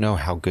don't know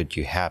how good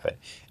you have it.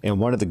 And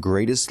one of the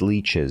greatest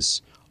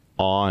leeches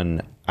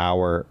on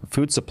our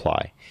food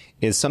supply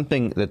is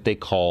something that they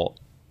call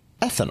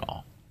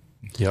ethanol.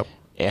 Yep.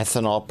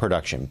 Ethanol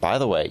production. By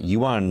the way, you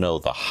want to know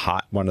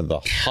one of the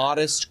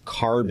hottest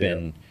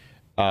hydrocarbon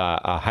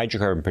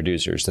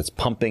producers that's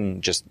pumping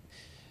just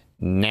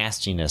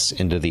nastiness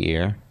into the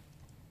air?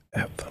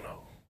 Ethanol.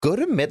 Go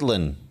to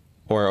Midland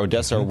or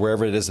Odessa or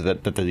wherever it is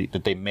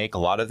that they make a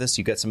lot of this.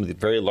 You got some of the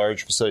very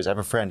large facilities. I have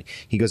a friend.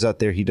 He goes out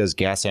there. He does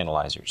gas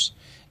analyzers.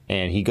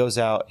 And he goes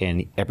out,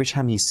 and every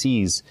time he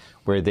sees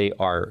where they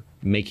are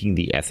making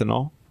the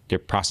ethanol, they're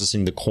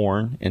processing the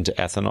corn into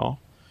ethanol,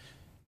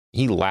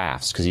 he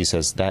laughs because he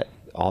says that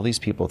all these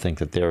people think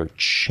that they're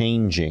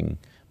changing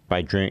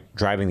by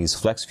driving these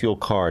flex fuel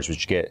cars,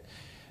 which get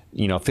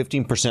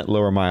 15%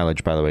 lower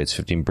mileage. By the way, it's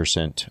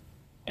 15%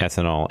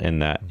 ethanol in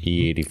that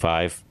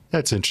E85.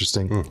 That's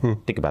interesting. Mm-hmm.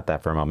 Think about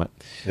that for a moment.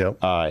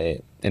 Yep.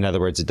 In other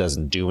words, it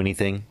doesn't do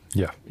anything.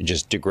 Yeah. It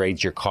just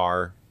degrades your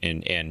car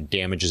and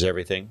damages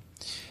everything.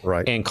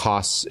 Right. And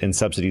costs and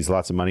subsidies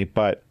lots of money.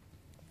 But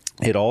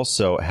it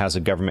also has a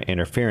government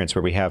interference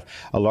where we have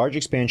a large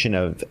expansion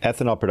of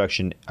ethanol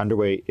production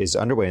underway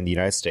in the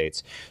United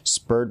States,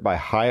 spurred by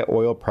high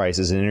oil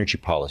prices and energy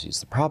policies.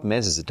 The problem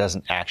is it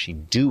doesn't actually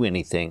do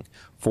anything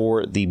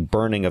for the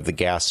burning of the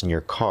gas in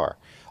your car.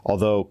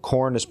 Although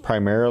corn is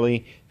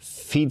primarily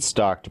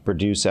feedstock to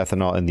produce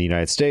ethanol in the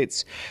United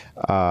States,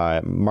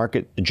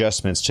 market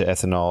adjustments to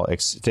ethanol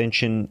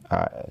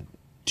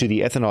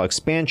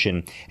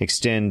expansion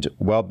extend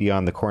well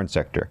beyond the corn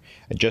sector.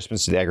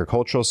 Adjustments to the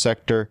agricultural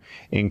sector,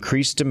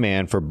 increased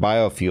demand for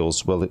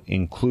biofuels will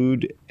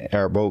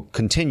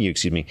continue,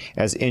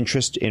 as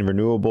interest in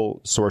renewable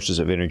sources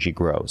of energy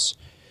grows.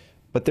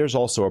 But there's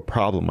also a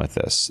problem with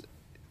this.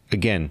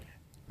 Again,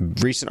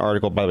 recent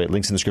article, by the way,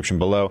 links in the description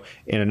below,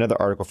 and another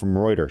article from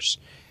Reuters,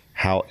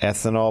 how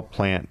ethanol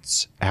plant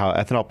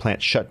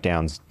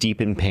shutdowns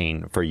deepen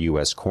pain for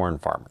U.S. corn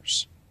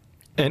farmers.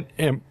 And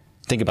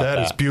think about that.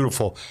 That is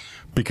beautiful,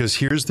 because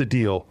here's the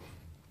deal.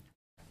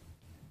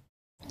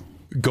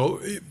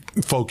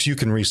 Folks, you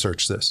can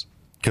research this.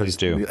 Please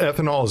do.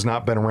 Ethanol has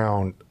not been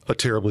around a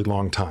terribly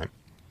long time.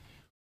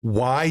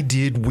 Why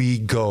did we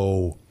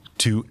go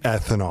to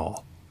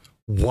ethanol?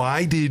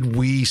 Why did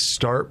we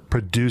start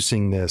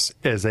producing this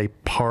as a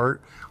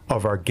part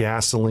of our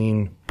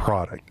gasoline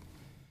product?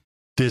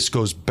 This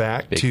goes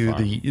back to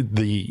the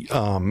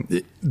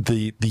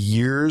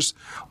years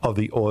of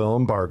the oil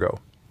embargo.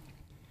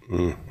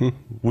 Mm-hmm.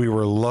 We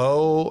were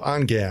low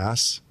on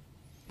gas,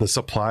 the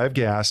supply of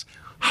gas.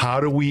 How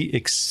do we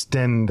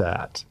extend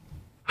that?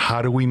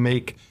 How do we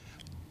make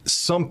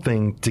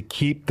something to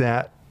keep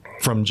that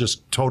from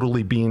just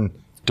totally being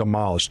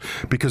demolished?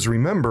 Because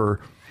remember,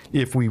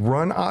 if we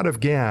run out of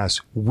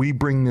gas, we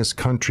bring this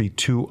country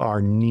to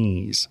our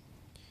knees.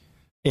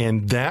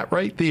 And that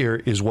right there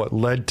is what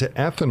led to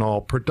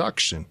ethanol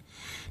production.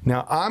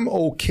 Now, I'm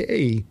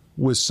okay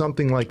with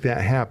something like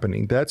that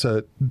happening. That's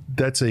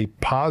a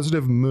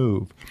positive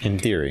move. In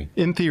theory.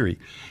 In theory.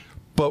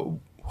 But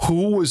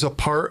who was a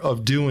part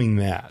of doing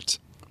that?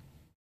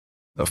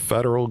 The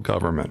federal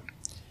government.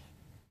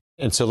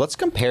 And so let's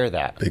compare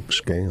that. Big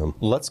scam.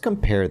 Let's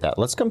compare that.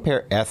 Let's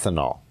compare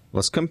ethanol.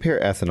 Let's compare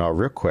ethanol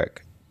real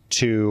quick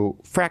to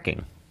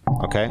fracking.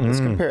 Okay? Let's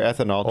compare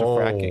ethanol to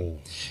fracking.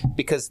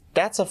 Because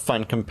that's a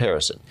fun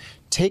comparison.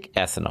 Take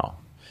ethanol.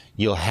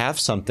 You'll have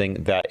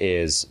something that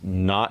is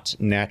not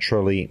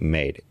naturally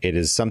made. It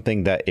is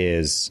something that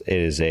is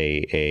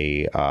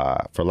a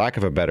for lack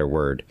of a better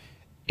word,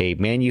 a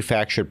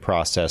manufactured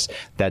process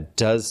that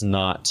does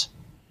not,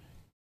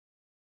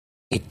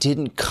 it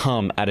didn't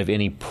come out of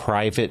any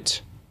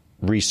private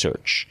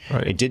research.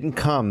 Right. It didn't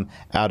come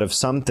out of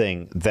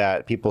something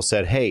that people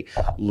said, hey,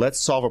 let's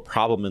solve a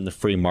problem in the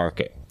free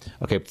market.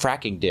 Okay,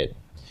 fracking did.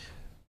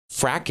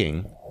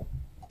 Fracking,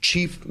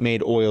 cheap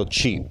made oil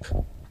cheap.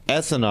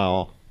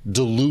 Ethanol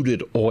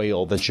diluted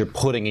oil that you're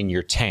putting in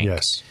your tank.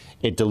 Yes.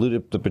 It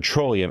diluted the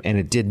petroleum, and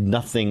it did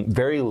nothing,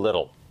 very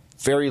little,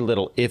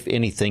 if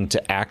anything,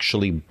 to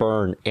actually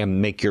burn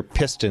and make your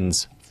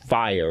pistons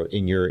fire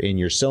in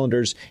your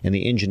cylinders and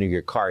the engine of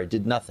your car. It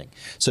did nothing.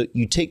 So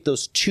you take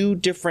those two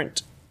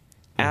different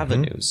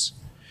avenues.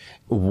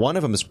 One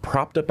of them is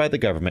propped up by the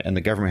government, and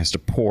the government has to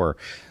pour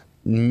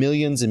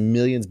millions and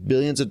millions,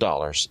 billions of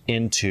dollars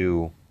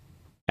into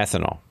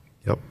ethanol.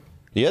 Yep.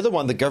 The other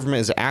one, the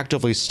government is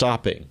actively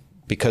stopping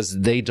because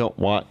they don't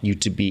want you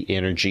to be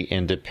energy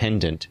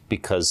independent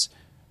because,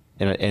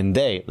 and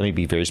they, let me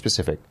be very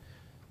specific,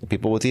 the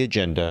people with the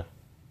agenda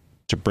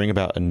to bring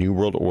about a new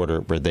world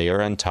order where they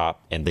are on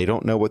top and they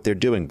don't know what they're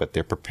doing, but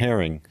they're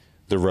preparing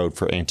the road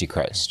for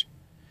Antichrist.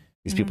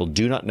 These people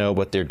do not know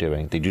what they're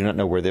doing. They do not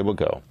know where they will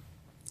go.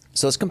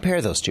 So let's compare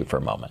those two for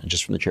a moment,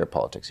 just from the chair of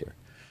politics here.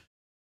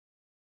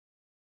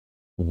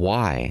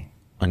 Why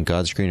on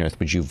God's green earth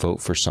would you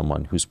vote for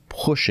someone who's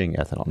pushing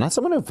ethanol? Not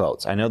someone who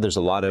votes. I know there's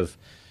a lot of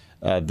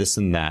this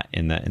and that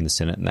in the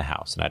Senate and the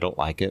House, and I don't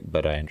like it,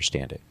 but I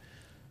understand it.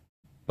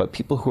 But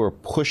people who are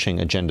pushing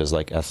agendas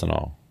like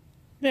ethanol.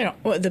 You know,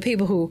 well, the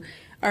people who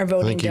are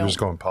voting. I think he was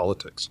going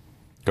politics.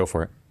 Go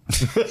for it.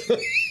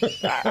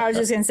 I was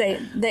just going to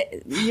say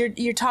that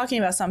you're talking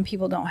about something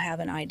people don't have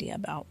an idea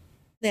about.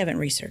 They haven't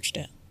researched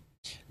it.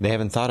 They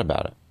haven't thought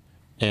about it.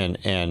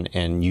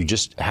 And you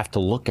just have to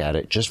look at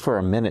it just for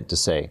a minute to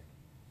say,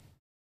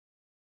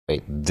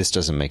 wait, this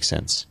doesn't make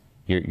sense.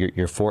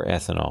 You're for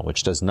ethanol,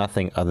 which does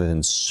nothing other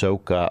than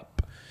soak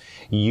up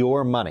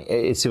your money.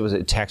 It was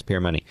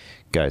taxpayer money.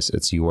 Guys,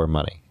 it's your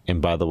money.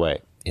 And by the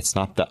way, it's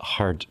not that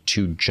hard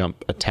to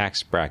jump a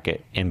tax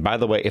bracket. And by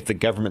the way, if the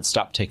government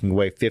stopped taking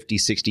away 50,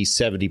 60,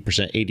 70%,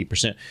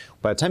 80%,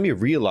 by the time you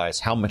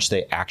realize how much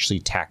they actually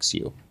tax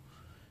you,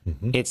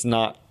 it's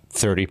not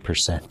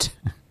 30%.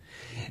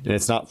 And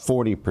it's not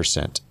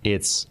 40%.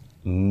 It's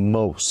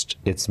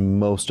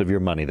most of your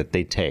money that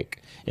they take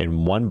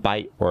in one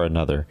bite or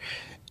another.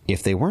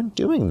 If they weren't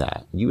doing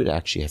that, you would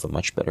actually have a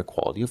much better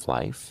quality of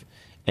life.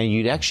 And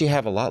you'd actually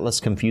have a lot less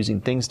confusing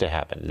things to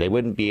happen. They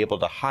wouldn't be able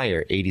to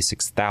hire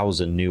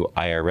 86,000 new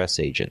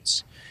IRS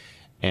agents.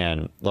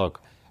 And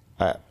look,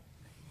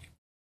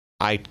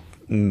 I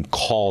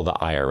call the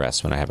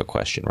IRS when I have a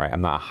question, right?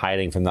 I'm not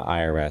hiding from the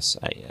IRS,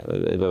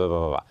 blah, blah,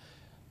 blah, blah.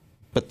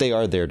 But they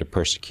are there to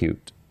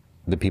persecute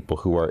the people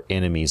who are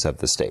enemies of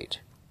the state.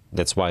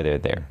 That's why they're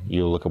there.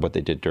 You look at what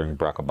they did during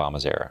Barack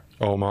Obama's era.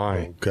 Oh,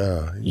 my. Oh,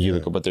 God. Yeah. You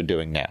look at what they're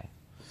doing now.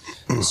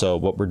 So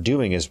what we're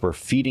doing is we're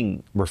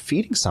feeding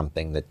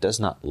something that does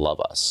not love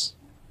us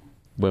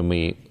when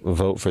we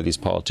vote for these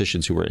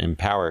politicians who are in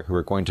power, who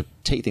are going to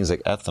take things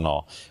like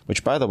ethanol,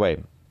 which, by the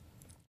way,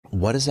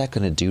 what is that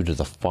going to do to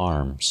the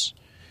farms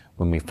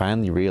when we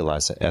finally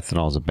realize that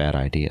ethanol is a bad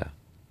idea?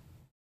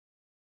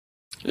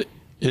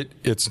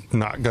 It's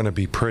not going to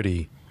be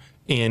pretty.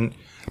 And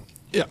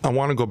I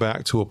want to go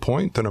back to a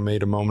point that I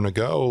made a moment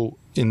ago,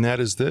 and that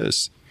is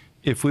this.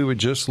 If we would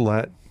just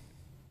let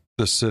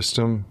the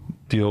system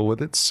deal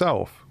with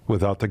itself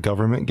without the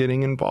government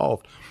getting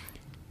involved,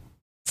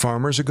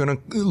 farmers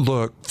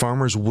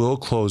will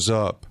close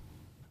up.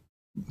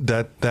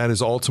 That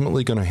is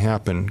ultimately going to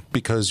happen,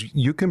 because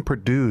you can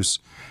produce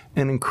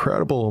an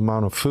incredible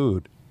amount of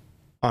food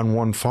on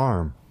one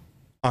farm.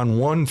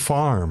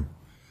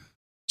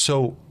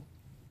 So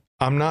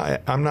I'm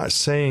not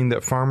saying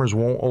that farmers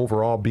won't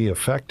overall be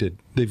affected.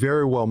 They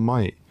very well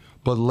might.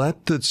 But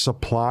let the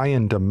supply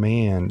and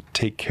demand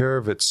take care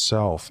of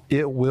itself.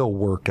 It will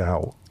work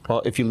out.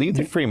 Well, if you leave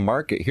the free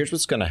market, here's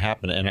what's going to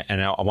happen,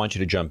 and I want you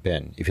to jump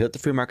in. If you let the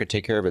free market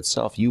take care of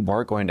itself, you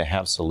are going to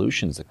have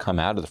solutions that come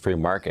out of the free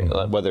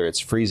market, whether it's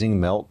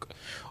freezing milk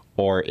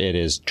or it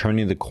is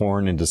turning the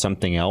corn into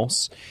something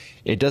else.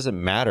 It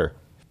doesn't matter.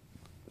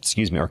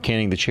 Or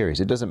canning the cherries.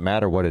 It doesn't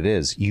matter what it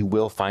is. You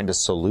will find a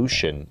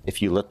solution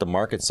if you let the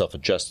market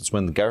self-adjust. It's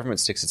when the government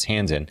sticks its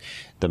hands in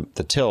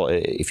the till.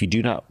 If you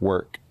do not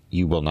work,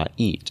 you will not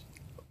eat.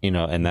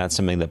 And that's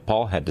something that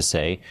Paul had to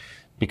say,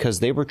 because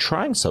they were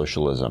trying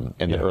socialism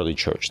in the early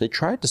church. They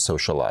tried to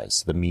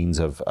socialize the means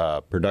of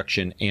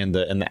production and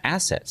the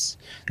assets.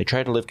 They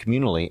tried to live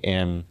communally,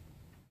 and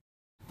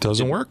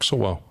doesn't work so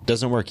well.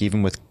 Doesn't work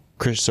even with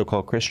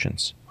so-called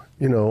Christians.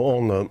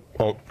 On the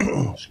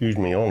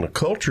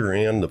culture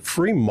end, the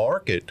free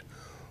market,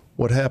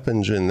 what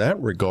happens in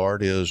that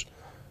regard is,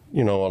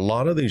 a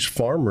lot of these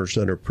farmers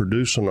that are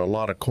producing a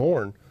lot of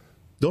corn,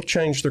 they'll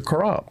change their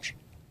crops.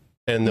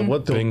 And then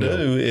what they'll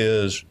do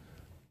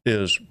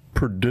is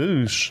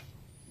produce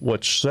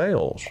what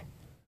sells.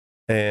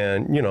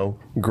 And,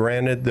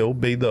 granted, there'll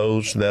be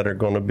those that are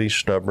going to be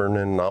stubborn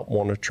and not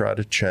want to try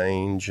to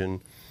change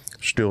and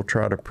still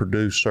try to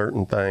produce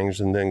certain things,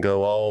 and then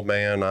go, oh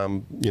man,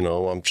 I'm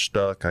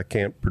stuck. I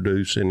can't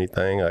produce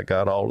anything. I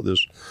got all of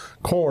this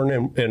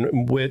corn,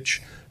 and which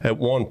at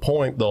one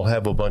point they'll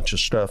have a bunch of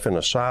stuff in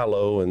a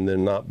silo and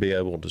then not be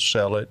able to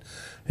sell it,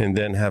 and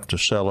then have to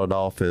sell it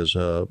off as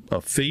a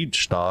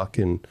feedstock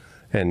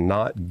and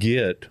not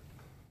get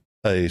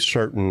a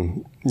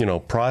certain,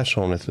 price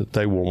on it that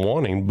they were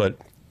wanting. But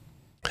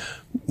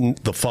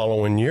the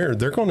following year,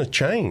 they're going to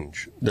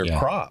change their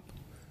crop.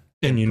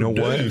 And you know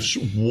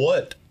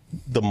what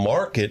the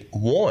market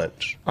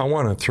wants. I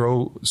want to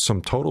throw some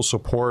total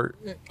support,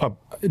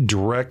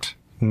 direct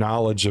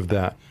knowledge of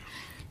that.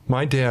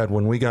 My dad,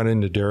 when we got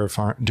into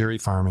dairy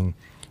farming,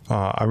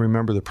 I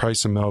remember the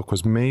price of milk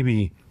was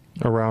maybe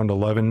around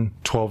 $11,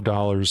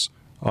 $12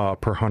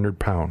 per 100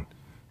 pound.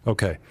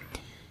 Okay.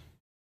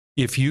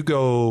 If you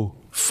go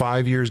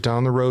 5 years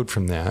down the road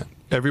from that,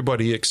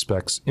 everybody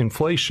expects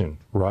inflation,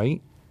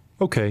 right?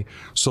 Okay,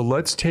 so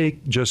let's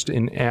take just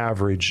an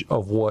average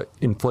of what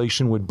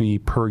inflation would be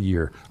per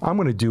year. I'm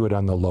going to do it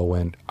on the low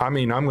end.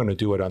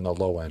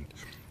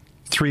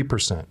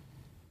 3%.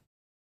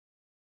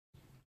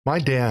 My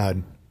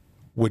dad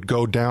would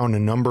go down a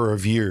number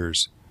of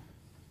years,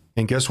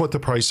 and guess what the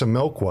price of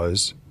milk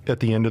was at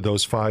the end of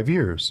those 5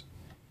 years?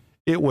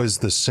 It was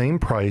the same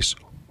price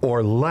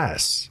or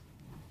less.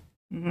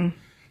 Mm-hmm.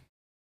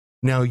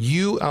 Now,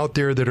 you out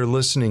there that are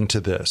listening to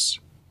this,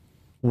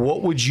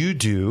 what would you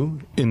do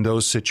in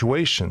those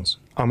situations?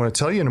 I'm going to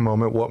tell you in a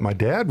moment what my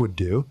dad would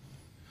do,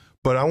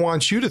 but I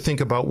want you to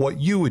think about what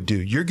you would do.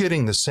 You're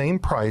getting the same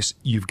price.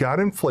 You've got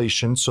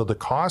inflation, so the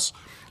cost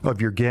of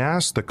your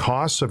gas, the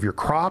cost of your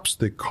crops,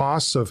 the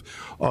cost of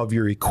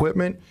your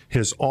equipment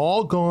has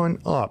all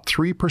gone up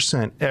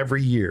 3%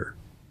 every year.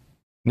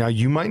 Now,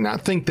 you might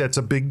not think that's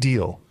a big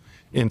deal.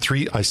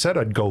 I said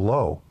I'd go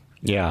low.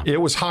 Yeah.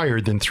 It was higher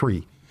than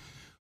 3.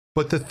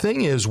 But the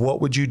thing is,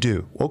 what would you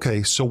do?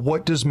 Okay, so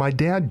what does my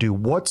dad do?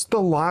 What's the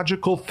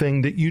logical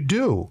thing that you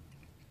do?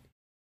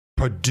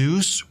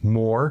 Produce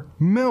more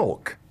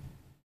milk.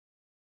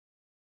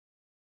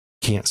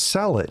 Can't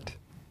sell it.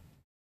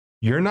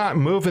 You're not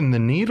moving the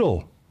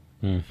needle.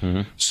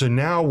 Mm-hmm. So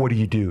now what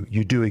do?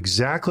 You do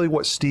exactly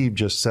what Steve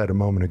just said a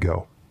moment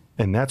ago.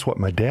 And that's what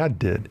my dad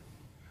did.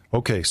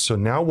 Okay, so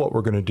now what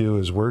we're going to do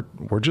is we're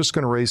just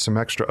going to raise some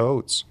extra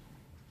oats.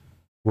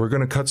 We're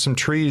going to cut some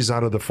trees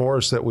out of the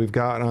forest that we've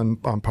got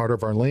on part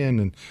of our land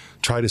and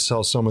try to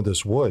sell some of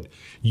this wood.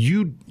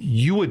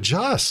 You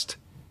adjust.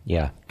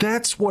 Yeah.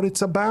 That's what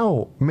it's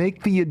about.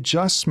 Make the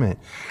adjustment.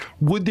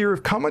 Would there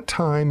have come a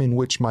time in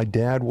which my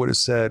dad would have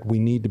said, we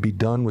need to be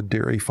done with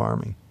dairy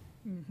farming?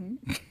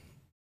 Mm-hmm.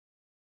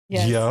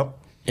 Yes. Yep.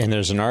 And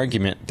there's an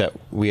argument that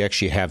we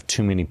actually have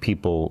too many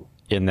people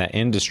in that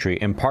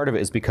industry, and part of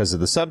it is because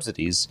of the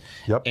subsidies.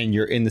 Yep. And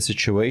you're in the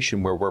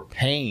situation where we're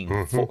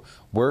paying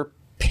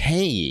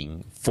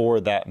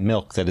for that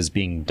milk that is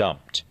being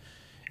dumped,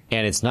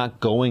 and it's not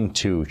going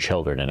to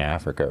children in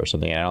Africa or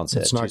something. I don't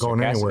say it's not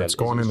going anywhere. It's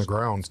going in the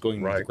ground. It's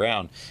going in the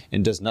ground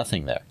and does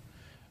nothing there.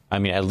 I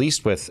mean, at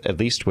least with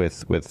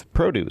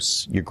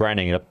produce, you're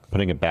grinding it up,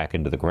 putting it back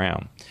into the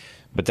ground.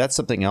 But that's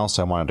something else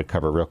I wanted to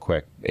cover real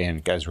quick.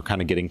 And guys, we're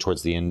kind of getting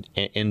towards the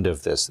end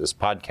of this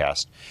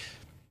podcast.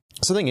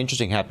 Something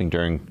interesting happening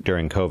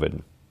during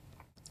COVID,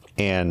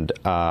 and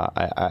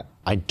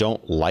I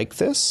don't like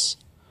this,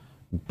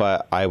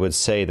 but I would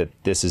say that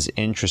this is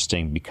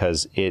interesting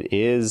because it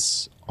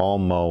is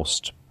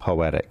almost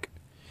poetic.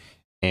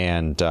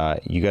 And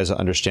you guys will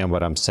understand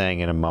what I'm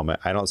saying in a moment.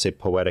 I don't say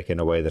poetic in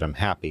a way that I'm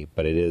happy,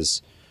 but it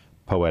is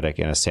poetic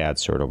in a sad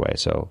sort of way.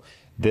 So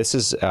this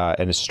is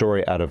a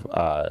story out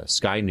of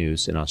Sky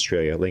News in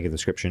Australia. Link in the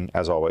description,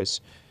 as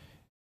always.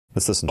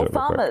 Let's listen to it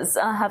real quick. Farmers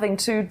are having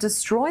to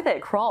destroy their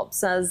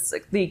crops as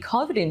the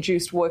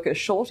COVID-induced worker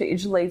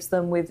shortage leaves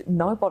them with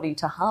nobody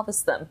to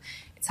harvest them.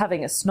 It's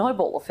having a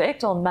snowball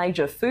effect on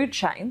major food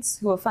chains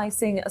who are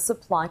facing a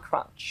supply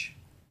crunch.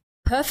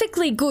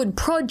 Perfectly good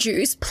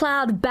produce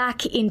ploughed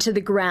back into the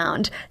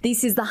ground.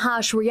 This is the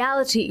harsh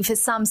reality for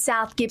some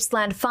South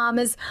Gippsland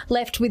farmers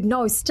left with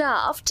no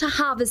staff to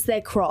harvest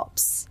their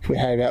crops. We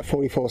had about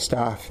 44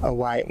 staff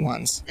away at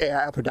once.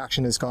 Our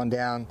production has gone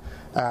down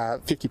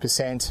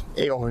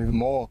 50% or even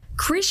more.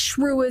 Chris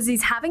Schrewers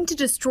is having to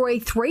destroy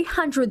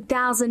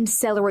 300,000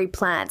 celery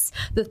plants.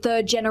 The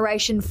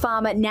third-generation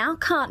farmer now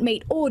can't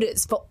meet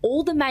orders for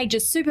all the major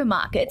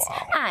supermarkets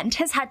and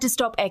has had to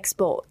stop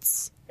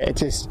exports. It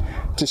just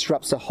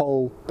disrupts the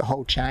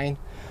whole chain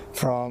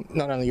from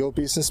not only your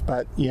business,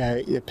 but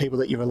the people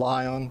that you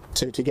rely on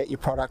to get your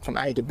product from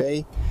A to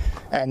B,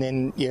 and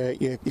then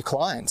your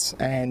clients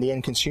and the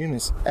end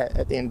consumers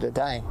at the end of the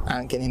day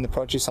aren't getting the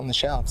produce on the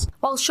shelves.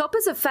 While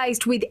shoppers are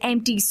faced with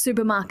empty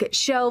supermarket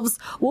shelves,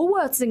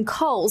 Woolworths and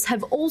Coles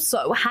have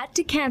also had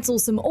to cancel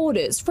some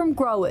orders from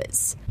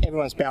growers.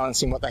 Everyone's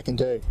balancing what they can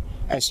do.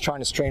 As trying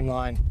to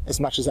streamline as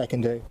much as they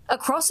can do.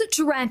 Across at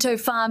Taranto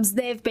Farms,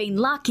 they've been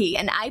lucky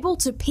and able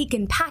to pick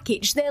and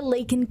package their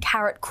leek and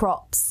carrot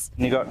crops.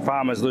 You've got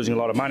farmers losing a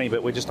lot of money,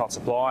 but we're just not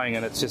supplying,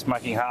 and it's just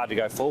making it hard to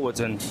go forwards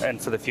and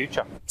for the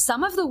future.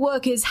 Some of the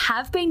workers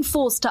have been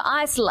forced to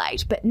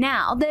isolate, but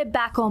now they're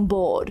back on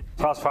board.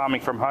 I was farming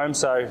from home,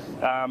 so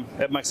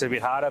it makes it a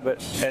bit harder,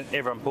 but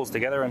everyone pulls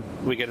together and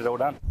we get it all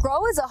done.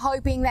 Growers are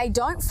hoping they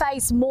don't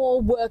face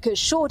more worker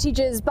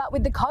shortages, but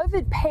with the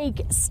COVID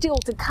peak still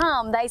to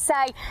come, they say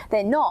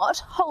they're not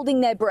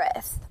holding their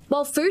breath.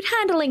 While food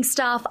handling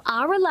staff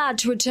are allowed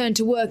to return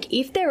to work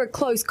if they're a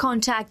close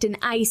contact and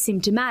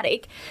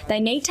asymptomatic, they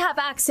need to have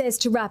access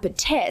to rapid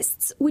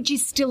tests, which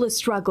is still a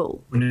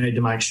struggle. We need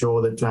to make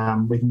sure that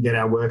we can get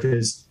our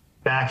workers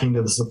back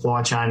into the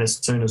supply chain as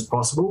soon as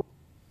possible.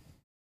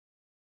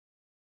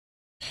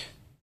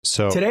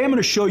 So today I'm going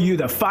to show you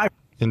the 5...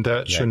 And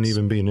that shouldn't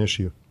even be an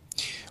issue.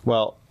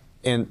 Well,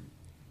 and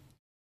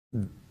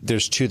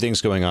there's two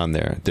things going on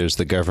there. There's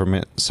the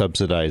government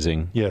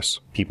subsidizing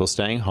people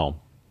staying home.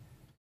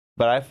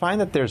 But I find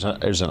that there's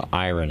an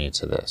irony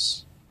to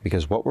this,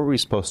 because what were we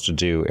supposed to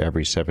do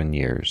every 7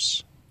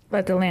 years?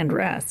 Let the land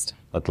rest.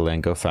 Let the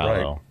land go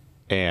fallow.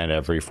 Right. And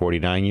every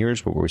 49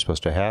 years, what were we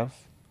supposed to have?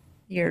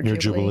 Year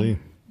Jubilee.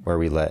 Where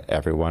we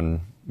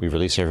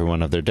release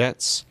everyone of their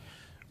debts.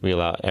 We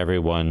allow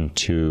everyone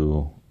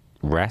to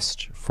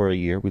rest for a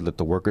year. We let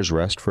the workers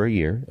rest for a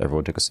year.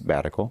 Everyone took a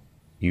sabbatical.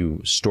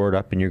 You stored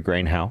up in your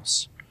grain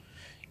house.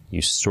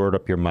 You stored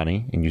up your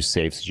money and you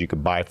saved so you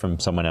could buy from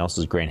someone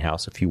else's grain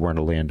house if you weren't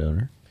a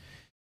landowner.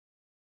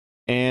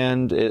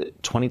 And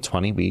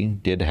 2020, we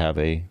did have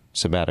a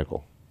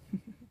sabbatical.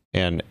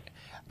 And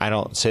I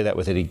don't say that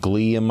with any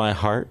glee in my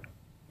heart,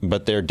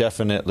 but there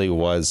definitely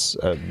was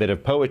a bit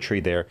of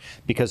poetry there,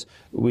 because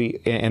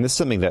and this is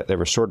something that the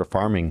restorative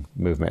farming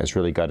movement has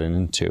really gotten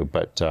into,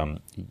 but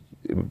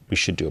we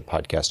should do a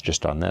podcast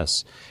just on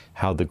this,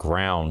 how the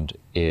ground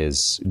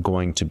is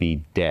going to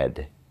be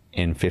dead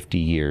in 50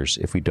 years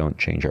if we don't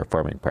change our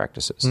farming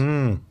practices.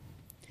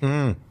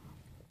 I'm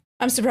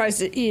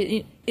surprised.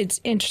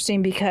 It's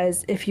interesting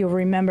because if you'll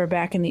remember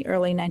back in the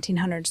early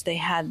 1900s, they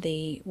had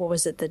the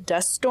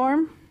dust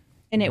storm,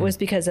 and it was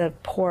because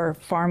of poor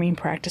farming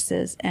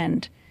practices.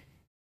 And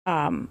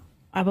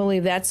I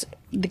believe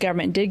the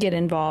government did get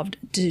involved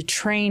to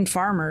train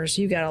farmers.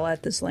 You got to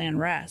let this land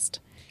rest.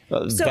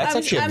 So that's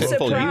actually a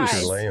beautiful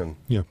use of land.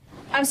 Yeah.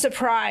 I'm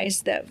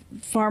surprised that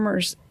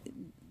farmers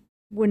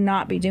would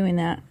not be doing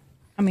that.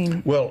 I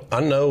mean, well, I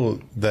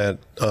know that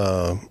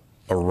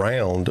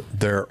around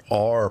there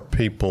are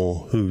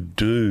people who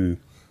do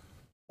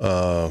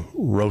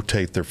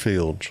rotate their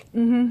fields.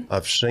 Mm-hmm.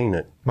 I've seen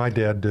it. My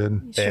dad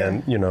did. Sure.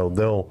 And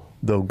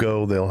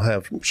they'll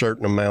have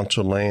certain amounts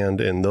of land,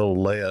 and they'll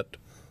let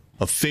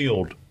a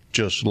field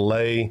just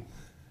lay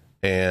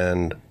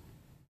and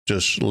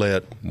just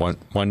let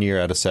 1 year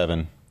out of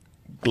 7.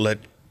 Let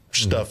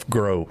stuff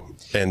grow,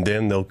 and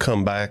then they'll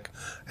come back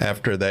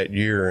after that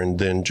year and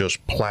then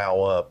just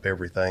plow up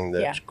everything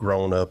that's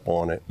grown up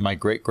on it. My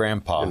great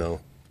grandpa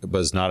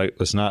was not a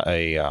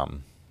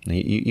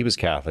he was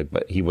Catholic,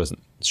 but he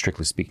wasn't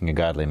strictly speaking a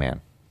godly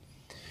man,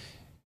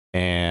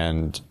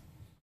 and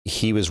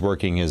he was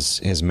working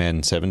his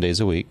men 7 days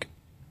a week,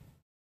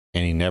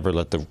 and he never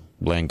let the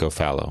land go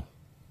fallow.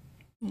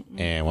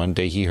 And one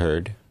day he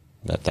heard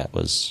that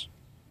was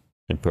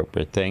an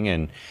appropriate thing,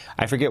 and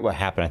I forget what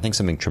happened. I think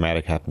something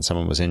traumatic happened.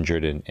 Someone was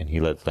injured, and he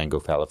let the land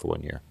go fallow for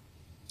 1 year.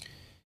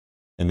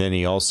 And then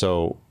he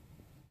also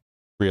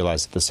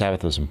realized that the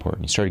Sabbath was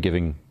important. He started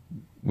giving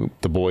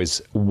the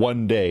boys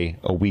 1 day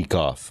a week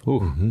off.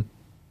 Mm-hmm.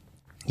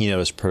 He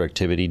noticed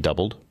productivity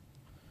doubled.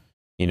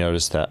 He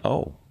noticed that,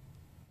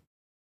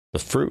 the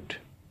fruit,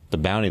 the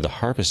bounty, the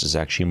harvest is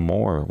actually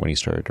more when he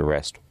started to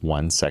rest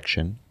one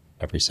section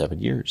every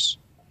 7 years.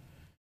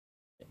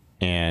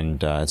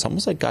 And it's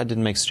almost like God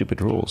didn't make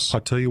stupid rules. I'll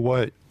tell you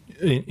what,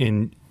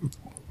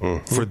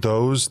 for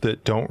those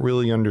that don't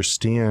really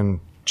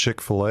understand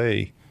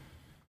Chick-fil-A,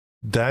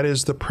 that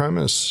is the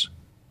premise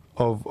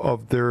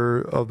of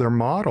their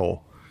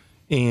model.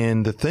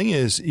 And the thing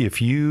is,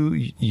 if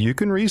you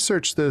can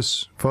research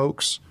this,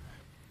 folks,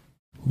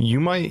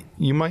 you might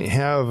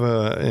have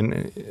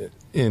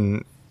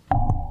an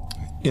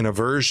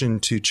aversion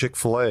to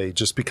Chick-fil-A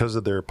just because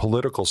of their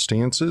political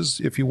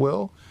stances, if you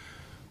will.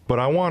 But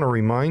I want to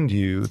remind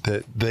you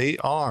that they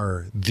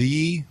are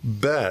the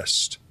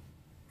best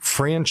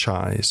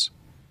franchise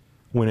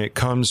when it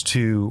comes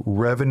to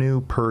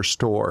revenue per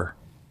store.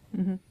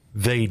 Mm-hmm.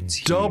 They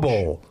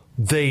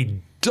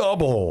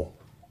double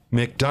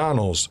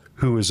McDonald's,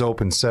 who is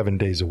open 7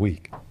 days a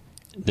week.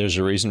 There's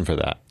a reason for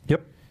that.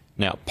 Yep.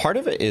 Now, part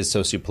of it is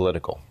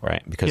sociopolitical,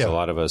 right? Because a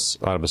lot of us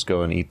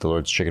go and eat the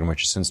Lord's chicken,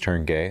 which has since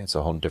turned gay. It's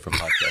a whole different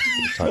podcast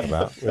to talk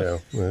about. Yeah,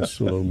 that's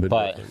a little bit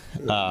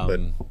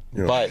different.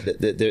 But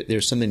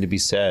there's something to be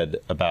said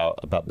about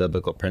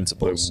biblical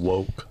principles. They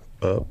woke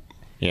up.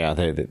 Yeah,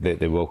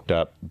 they woke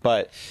up.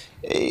 But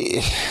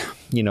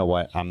you know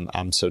what?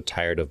 I'm so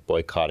tired of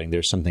boycotting.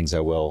 There's some things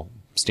I will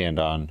stand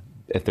on.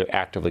 If they're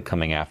actively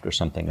coming after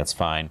something, that's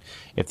fine.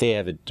 If they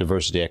have a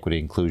diversity, equity,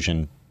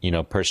 inclusion,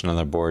 person on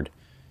their board,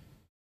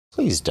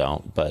 please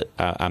don't. But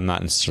I'm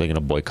not necessarily going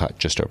to boycott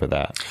just over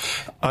that.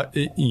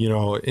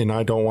 And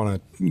I don't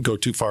want to go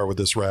too far with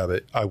this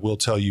rabbit. I will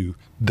tell you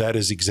that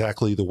is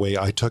exactly the way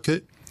I took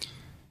it.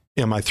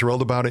 Am I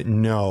thrilled about it?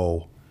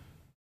 No.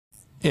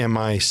 Am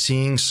I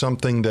seeing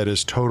something that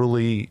is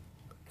totally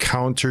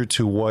counter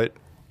to what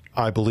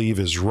I believe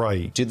is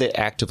right? Do they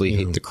actively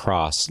hate the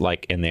cross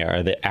like in there?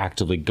 Are they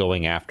actively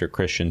going after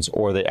Christians,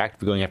 or are they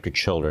actively going after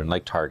children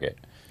like Target?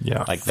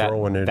 Yeah, like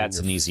that. That's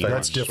an easy one.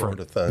 That's different.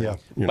 Sort of thing.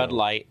 Yeah.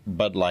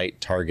 Bud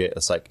Light, Target.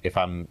 It's like if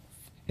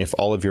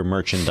all of your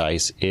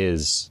merchandise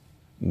is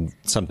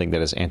something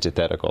that is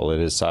antithetical, it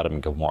is Sodom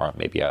and Gomorrah.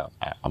 Maybe I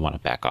want to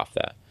back off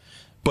that.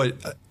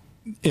 But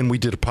and we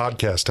did a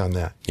podcast on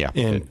that. Yeah,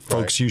 and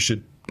folks, you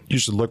should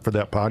look for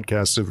that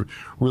podcast. It's a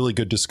really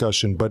good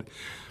discussion. But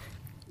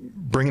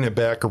bringing it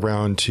back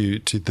around to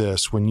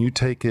this, when you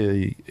take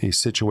a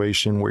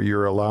situation where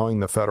you're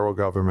allowing the federal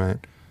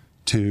government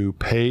to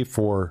pay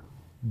for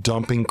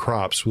dumping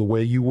crops, the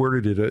way you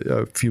worded it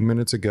a few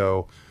minutes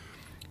ago,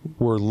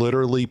 we're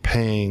literally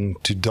paying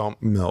to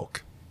dump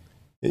milk.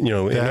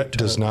 That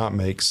does not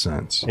make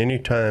sense.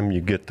 Anytime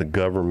you get the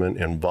government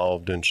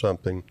involved in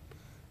something,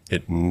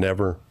 it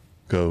never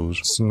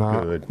goes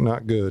good.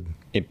 Not good.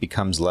 It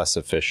becomes less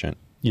efficient.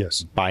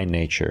 Yes. By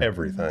nature.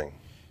 Everything.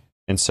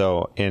 And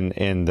so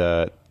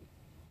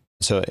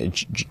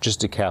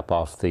just to cap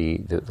off the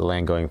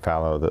land going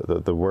fallow,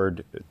 the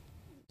word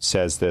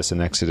says this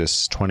in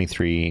Exodus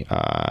 23,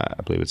 I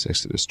believe it's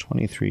Exodus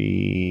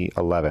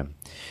 23:11.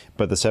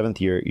 But the 7th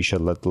year you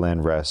shall let the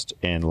land rest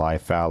and lie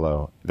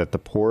fallow, that the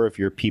poor of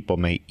your people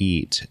may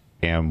eat,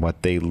 and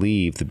what they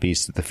leave the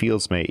beasts of the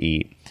fields may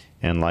eat.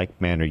 In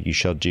like manner you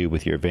shall do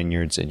with your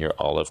vineyards and your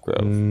olive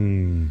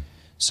grove.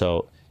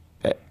 So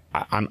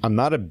I'm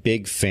not a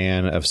big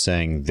fan of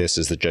saying this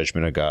is the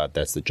judgment of God,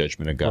 that's the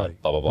judgment of God,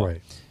 blah, blah, blah.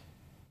 Right.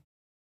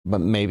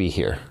 But maybe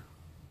here.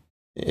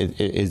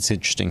 It's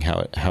interesting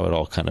how it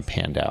all kind of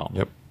panned out.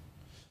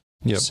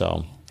 Yep.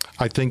 So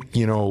I think,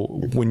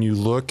 when you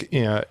look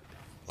at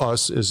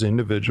us as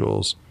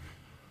individuals,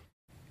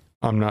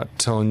 I'm not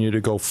telling you to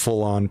go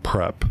full on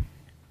prep.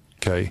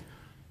 Okay.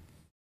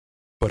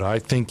 But I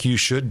think you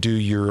should do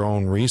your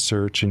own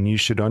research, and you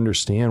should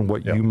understand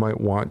what you might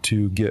want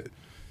to get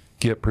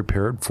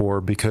prepared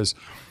for, because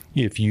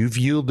if you've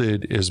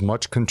yielded as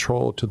much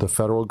control to the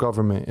federal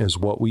government as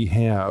what we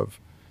have,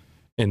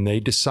 and they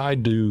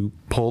decide to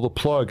pull the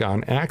plug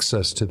on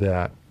access to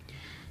that,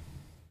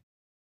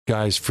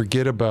 guys,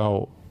 forget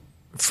about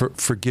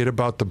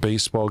the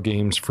baseball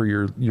games for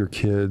your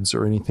kids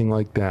or anything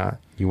like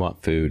that. You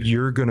want food.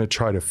 You're going to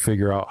try to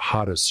figure out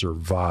how to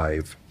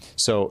survive.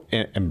 So,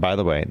 and by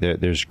the way,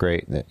 there's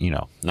great,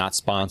 not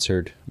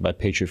sponsored by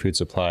Patriot Food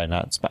Supply,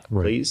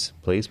 please,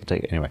 we'll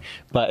take it anyway.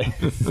 But,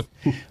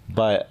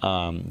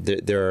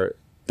 there are,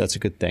 that's a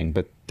good thing.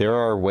 But there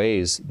are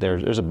ways.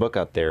 There's a book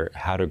out there,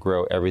 How to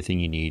Grow Everything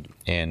You Need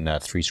in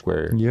 3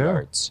 Square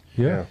Yards.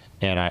 Yeah.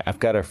 And I've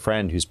got a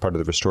friend who's part of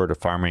the restorative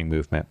farming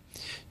movement.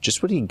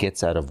 Just what he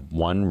gets out of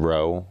one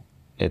row,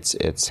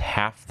 it's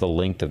half the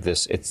length of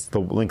this. It's the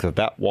length of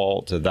that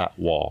wall to that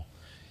wall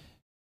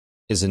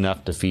is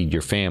enough to feed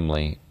your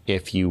family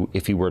if you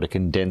were to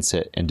condense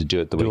it and to do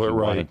it the way you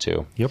wanted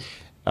to. Yep.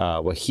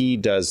 What he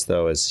does,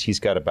 though, is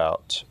he's got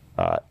about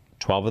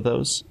 12 of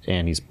those,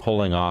 and he's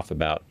pulling off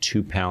about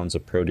 2 pounds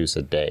of produce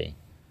a day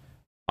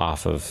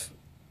off of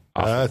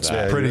that's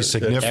that. pretty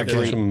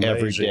significant.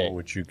 Every day,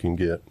 what you can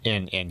get,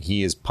 and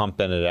he is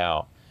pumping it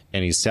out,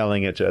 and he's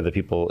selling it to other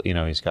people. You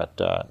know, he's got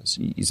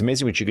it's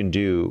amazing what you can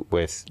do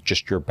with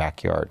just your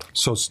backyard.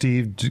 So,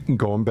 Steve,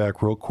 going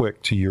back real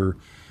quick to your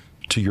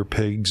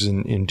pigs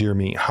and deer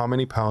meat, how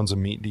many pounds of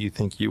meat do you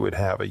think you would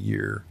have a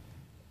year?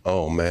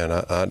 Oh man,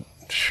 I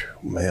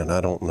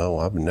don't know.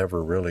 I've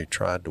never really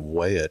tried to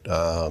weigh it.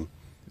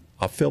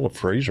 I fill a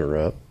freezer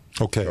up.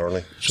 Okay,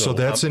 Charlie. So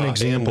that's an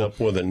example. I end up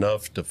with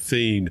enough to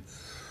feed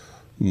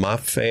my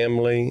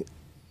family,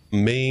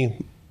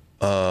 me,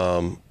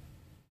 at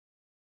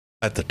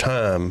the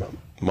time,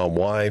 my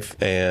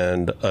wife,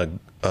 and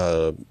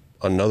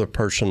another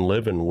person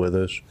living with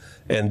us,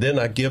 and then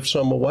I give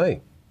some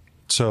away.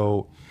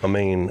 So, I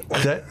mean,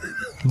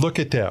 look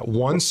at that.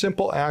 One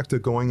simple act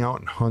of going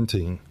out and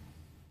hunting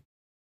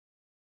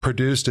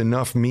produced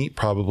enough meat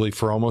probably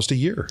for almost a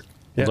year.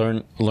 Yeah.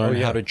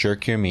 Learn how to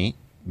jerk your meat,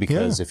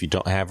 because if you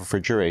don't have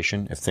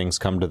refrigeration, if things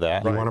come to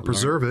that, you want to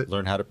preserve it.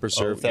 Learn how to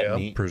preserve that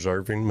meat.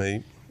 Preserving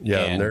meat. Yeah,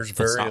 and there's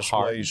various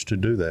ways to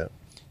do that.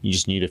 You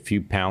just need a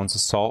few pounds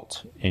of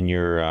salt in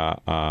your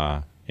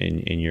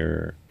in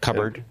your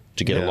cupboard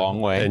to get a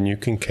long way. And you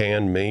can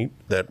can meat.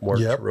 That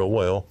works real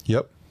well.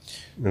 Yep.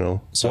 You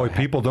know, boy,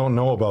 people don't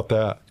know about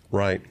that.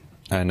 Right.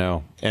 I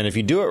know. And if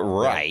you do it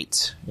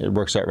right, it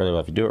works out really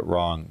well. If you do it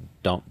wrong,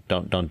 don't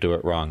do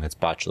it wrong. It's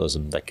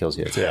botulism that kills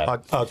you.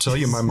 I'll tell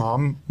you, my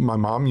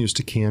mom used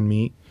to can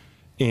meat,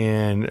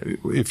 and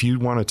if you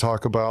want to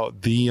talk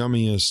about the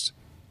yummiest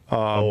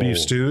beef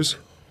stews,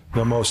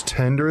 the most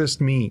tenderest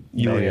meat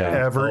you would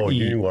ever eat.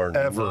 You are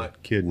ever.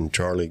 Not kidding,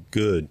 Charlie.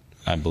 Good.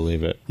 I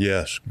believe it.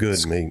 Yes,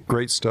 good meat.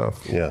 Great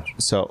stuff. Yes.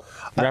 So,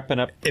 wrapping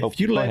up. If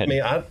you let me,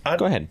 I'd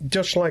go ahead.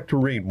 Just like to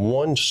read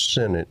one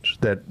sentence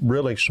that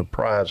really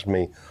surprised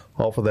me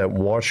off of that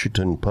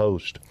Washington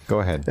Post. Go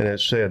ahead. And it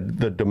said,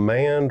 the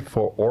demand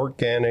for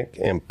organic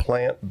and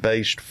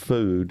plant-based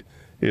food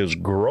is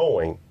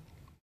growing,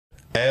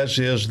 as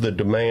is the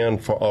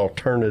demand for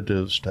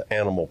alternatives to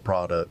animal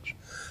products.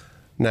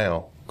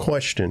 Now,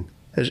 question,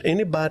 has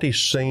anybody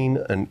seen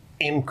an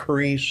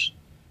increase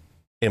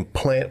in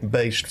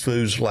plant-based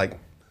foods, like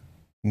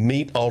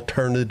meat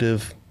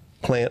alternative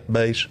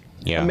plant-based?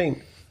 Yeah. I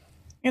mean,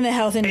 in the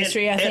health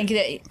industry, I think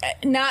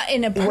that not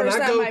in a when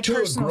I go my to a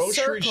personal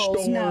grocery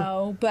circles, store,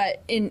 no,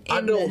 but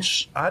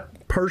I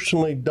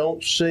personally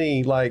don't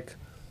see like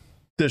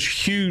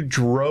this huge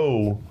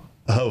row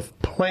of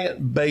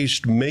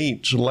plant-based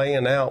meats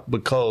laying out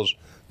because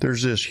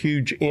there's this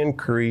huge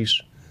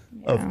increase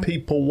of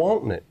people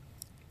wanting it.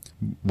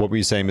 What were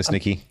you saying, Miss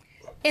Nikki?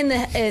 in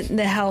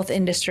the health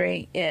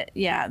industry,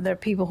 there are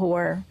people who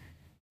are,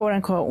 quote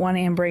unquote, want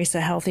to embrace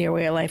a healthier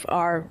way of life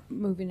are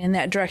moving in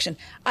that direction.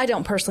 I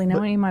don't personally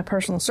know any of my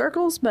personal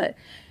circles, but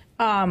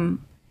and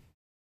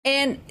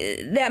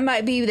that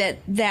might be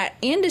that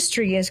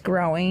industry is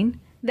growing.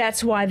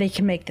 That's why they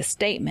can make the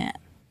statement.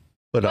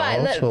 But I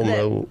also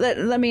know.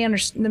 Let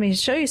me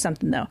show you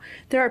something though.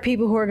 There are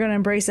people who are going to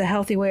embrace a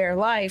healthy way of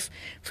life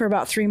for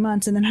about 3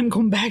 months, and then I'm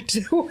going back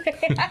to the way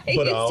I used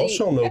But I to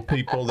also eat. know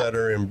people that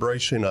are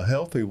embracing a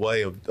healthy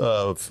way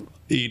of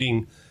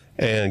eating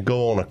and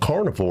go on a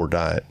carnivore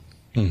diet,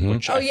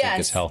 which I think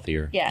is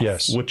healthier.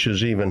 Yes. which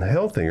is even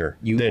healthier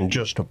than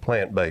just a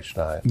plant-based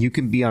diet. You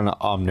can be on an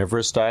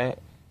omnivorous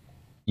diet.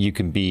 You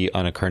can be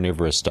on a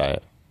carnivorous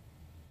diet.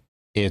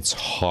 It's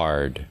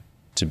hard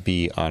to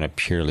be on a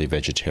purely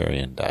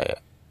vegetarian diet.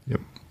 Yep.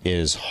 It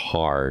is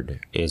hard.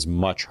 It is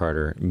much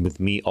harder.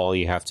 With meat, all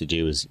you have to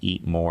do is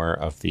eat more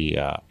of the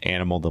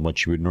animal than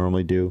what you would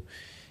normally do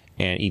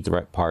and eat the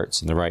right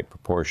parts in the right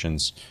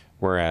proportions,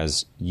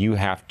 whereas you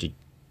have to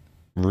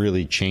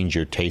really change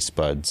your taste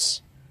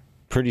buds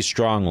pretty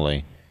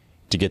strongly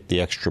to get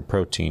the extra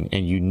protein,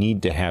 and you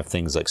need to have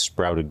things like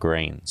sprouted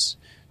grains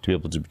to be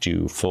able to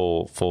do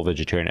full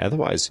vegetarian.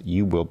 Otherwise,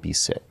 you will be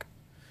sick.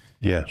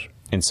 Yes.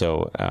 And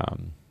so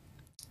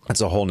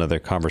that's a whole nother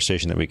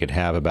conversation that we could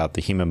have about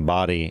the human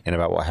body and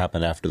about what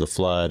happened after the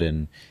flood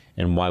and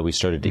why we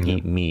started to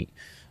eat meat.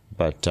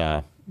 But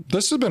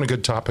this has been a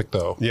good topic,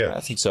 though. Yeah, I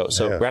think so.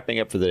 So wrapping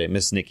up for the day,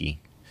 Miss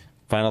Nikki,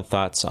 final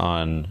thoughts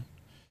on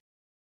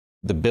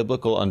the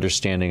biblical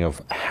understanding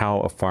of how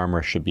a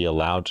farmer should be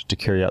allowed to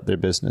carry out their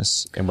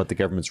business and what the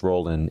government's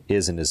role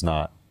is and is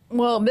not.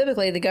 Well,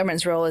 biblically, the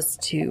government's role is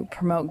to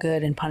promote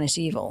good and punish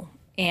evil.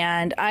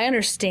 And I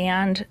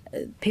understand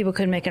people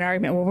could make an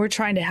argument, well, we're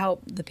trying to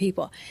help the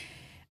people.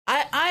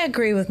 I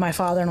agree with my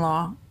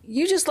father-in-law.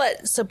 You just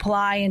let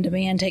supply and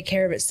demand take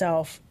care of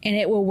itself, and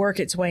it will work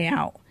its way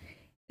out.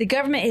 the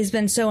government has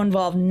been so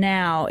involved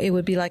now, it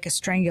would be like a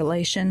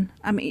strangulation.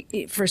 I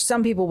mean, for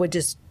some people,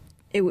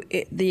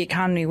 the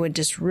economy would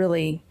just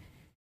really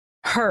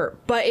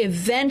hurt. But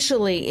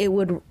eventually, it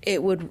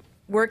would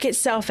work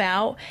itself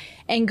out,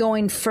 and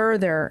going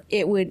further,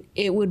 it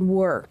would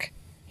work,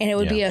 and it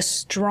would be a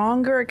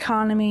stronger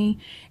economy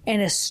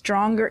and a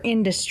stronger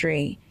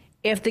industry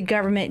if the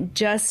government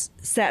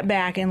just sat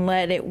back and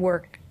let it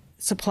work,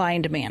 supply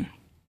and demand.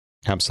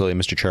 Absolutely,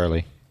 Mr.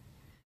 Charlie.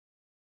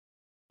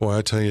 Well,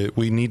 I tell you,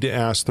 we need to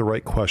ask the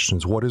right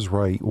questions. What is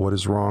right? What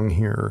is wrong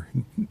here?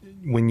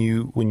 When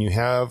you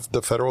have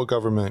the federal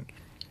government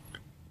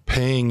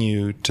paying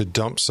you to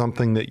dump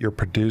something that you're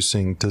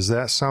producing, does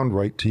that sound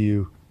right to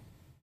you?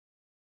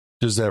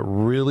 Does that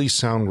really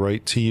sound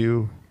right to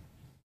you?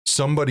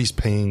 Somebody's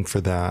paying for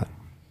that.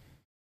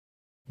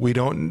 We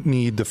don't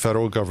need the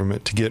federal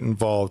government to get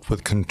involved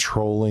with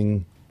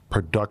controlling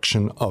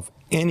production of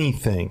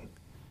anything.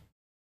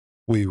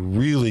 We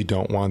really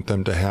don't want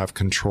them to have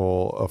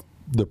control of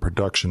the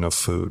production of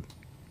food.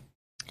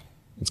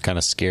 It's kind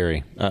of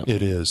scary.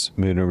 It is.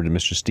 Moving over to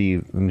Mr.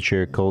 Steve in the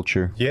chair of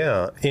culture.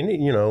 Yeah,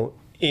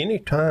 any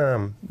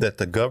time that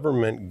the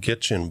government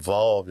gets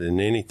involved in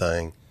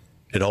anything,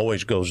 it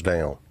always goes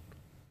down.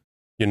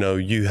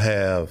 You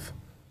have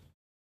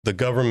the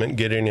government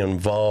getting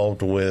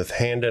involved with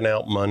handing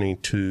out money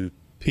to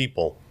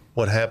people.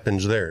 What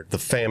happens there? The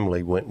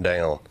family went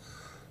down.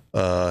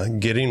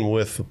 Getting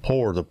with the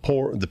poor,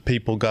 the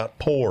people got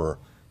poorer.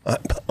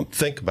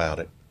 Think about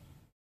it.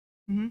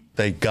 Mm-hmm.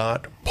 They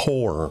got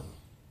poorer.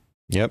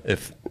 Yep.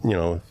 If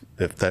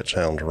that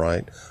sounds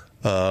right.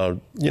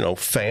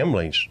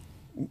 Families.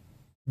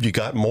 You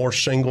got more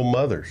single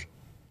mothers.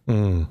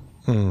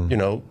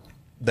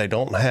 They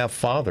don't have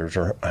fathers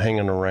are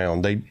hanging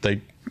around.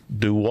 They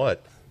do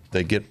what?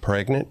 They get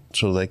pregnant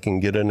so they can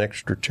get an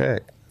extra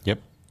check. Yep.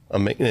 I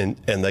mean,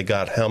 and they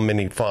got how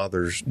many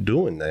fathers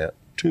doing that?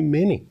 Too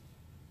many.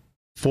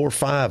 4 or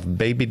 5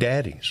 baby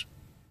daddies.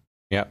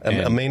 Yeah.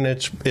 I mean,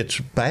 it's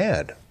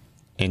bad.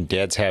 And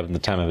dad's having the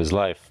time of his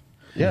life.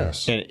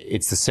 Yes. And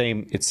it's the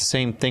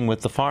same thing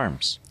with the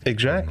farms.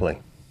 Exactly.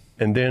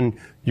 And then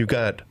you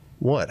got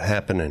what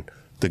happening?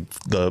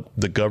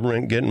 The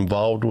government getting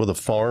involved with the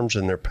farms,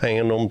 and they're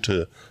paying them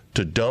to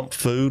dump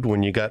food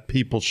when you got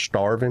people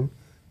starving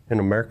in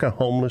America,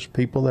 homeless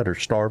people that are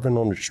starving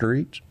on the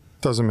streets.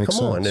 Doesn't make sense.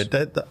 Come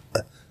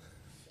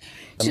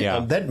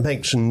on, that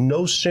makes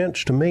no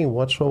sense to me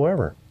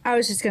whatsoever. I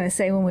was just going to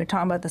say, when we were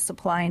talking about the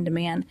supply and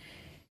demand,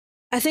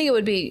 I think it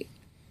would be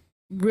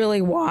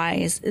really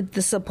wise if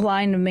the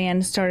supply and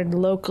demand started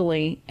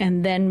locally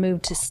and then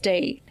moved to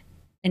state,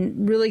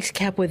 and really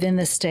kept within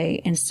the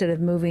state instead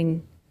of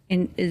moving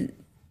in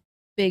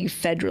big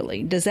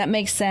federally. Does that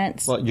make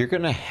sense? Well, you're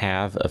going to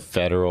have a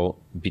federal,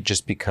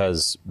 just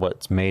because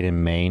what's made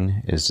in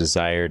Maine is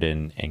desired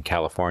in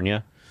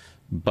California.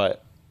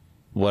 But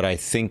what I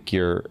think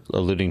you're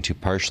alluding to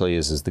partially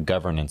is the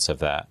governance of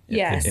that.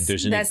 Yes. If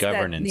there's any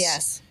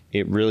governance,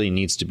 it really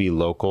needs to be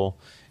local.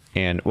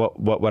 And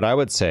what I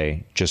would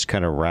say, just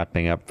kind of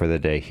wrapping up for the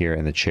day here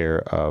in the chair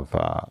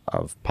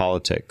of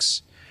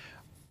politics,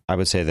 I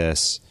would say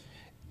this: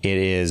 it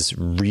is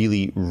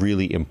really,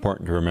 really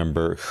important to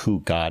remember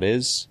who God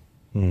is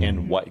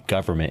and what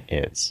government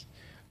is.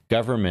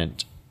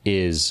 Government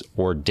is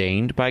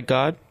ordained by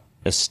God,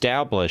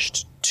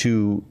 established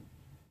to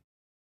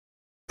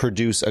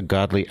produce a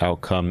godly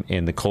outcome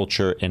in the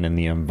culture and in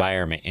the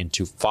environment, and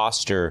to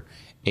foster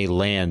a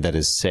land that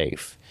is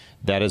safe.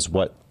 That is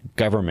what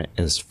government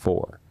is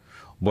for.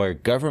 Where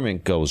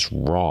government goes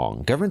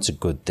wrong, government's a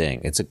good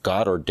thing. It's a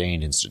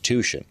God-ordained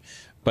institution.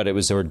 But it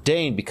was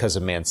ordained because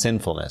of man's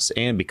sinfulness.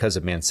 And because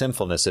of man's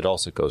sinfulness, it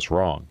also goes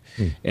wrong.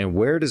 And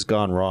where it has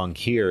gone wrong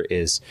here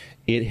is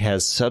it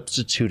has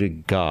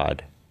substituted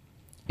God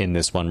in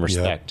this one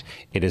respect.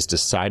 Yeah. It has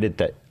decided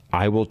that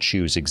I will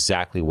choose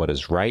exactly what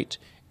is right,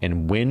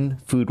 and when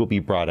food will be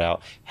brought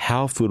out,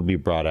 how food will be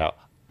brought out.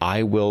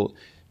 I will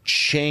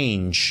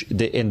change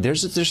and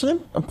there's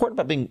something important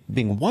about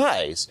being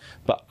wise,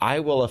 but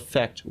I will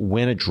affect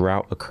when a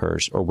drought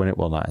occurs or when it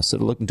will not. Instead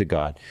of looking to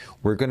God,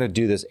 we're going to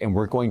do this, and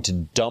we're going to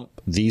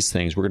dump these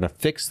things. We're going to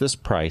fix this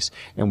price,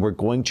 and we're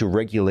going to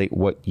regulate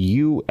what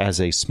you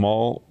as a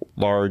small,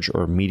 large,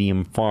 or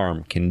medium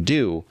farm can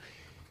do.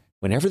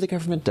 Whenever the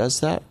government does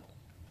that,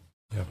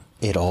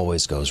 it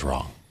always goes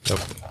wrong.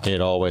 It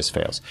always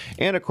fails.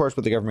 And of course,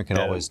 what the government can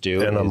always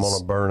do and I'm going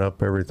to burn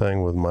up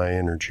everything with my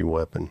energy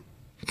weapon.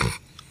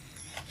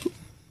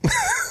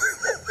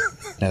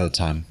 Another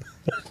time.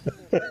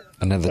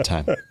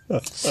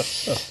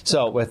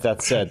 So with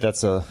that said,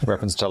 that's a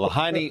reference to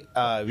Lahaini.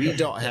 We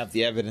don't have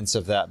the evidence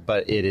of that,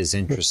 but it is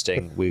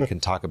interesting. We can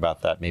talk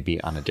about that maybe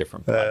on a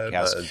different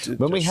podcast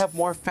when we have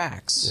more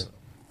facts.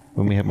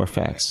 When we have more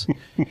facts.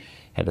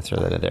 Had to throw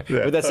that in there.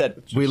 Yeah. With that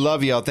said, we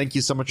love y'all. Thank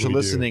you so much for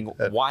listening,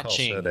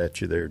 watching. Toss that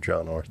at you there,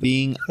 John Arthur.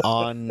 Being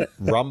on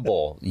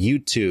Rumble,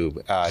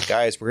 YouTube,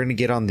 guys. We're gonna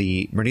get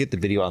the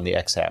video on the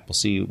X app. We'll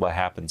see what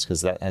happens,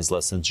 because that has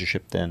less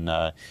censorship than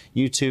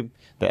YouTube.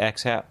 The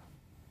X app,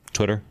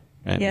 Twitter,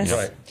 Right? Yes.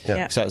 Right.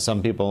 Yeah. So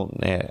some people,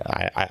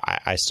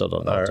 I still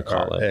don't know what to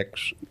call it.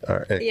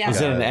 Our ex Yeah.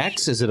 Is it an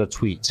X? Is it a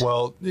tweet?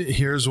 Well,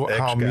 here's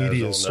how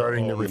media is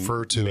starting to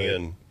refer to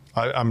it.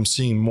 I'm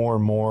seeing more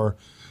and more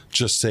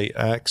just say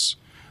X.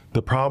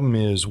 The problem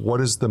is,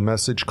 what is the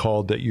message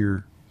called that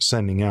you're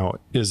sending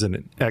out? Is it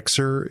an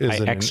Xer? Is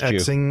it an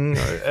Xing?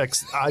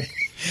 X?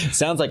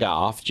 Sounds like I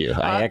offed you.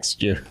 I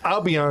X'd you.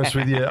 I'll be honest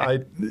with you.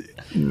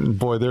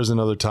 Boy, there's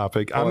another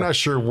topic. I'm not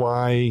sure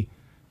why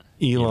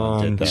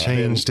Elon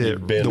changed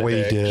it the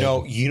way he did.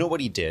 No, you know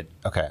what he did?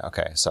 Okay.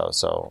 Okay.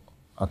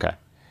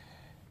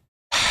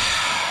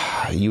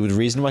 The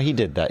reason why he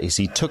did that is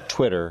he took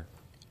Twitter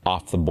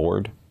off the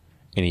board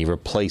and he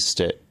replaced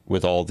it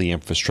with all the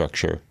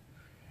infrastructure.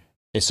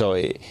 So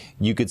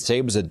you could say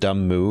it was a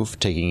dumb move,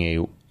 taking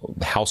a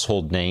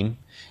household name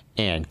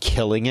and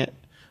killing it.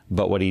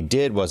 But what he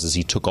did was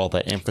he took all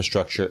that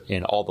infrastructure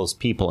and all those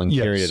people and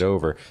carried it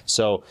over.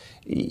 So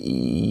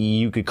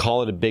you could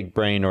call it a big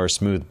brain or a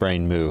smooth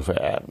brain move.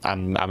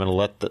 I'm going to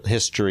let the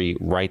history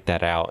write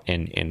that out,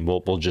 and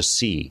we'll just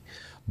see.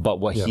 But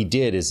what he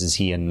did is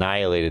he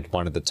annihilated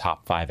one of the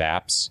top 5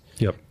 apps,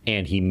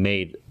 and he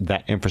made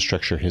that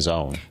infrastructure his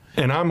own.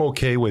 And I'm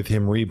okay with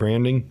him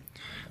rebranding.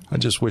 I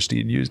just wished he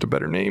had used a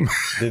better name.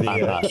 I'm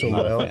not a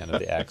fan of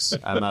the X.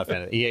 I'm not a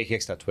fan of it. He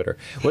kicks that Twitter.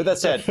 With that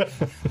said,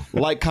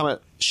 like,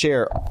 comment,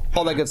 share,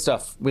 all that good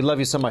stuff. We love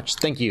you so much.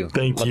 Thank you.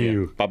 Thank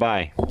you.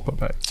 Bye-bye.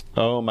 Bye-bye.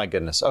 Oh, my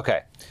goodness.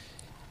 Okay.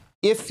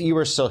 If you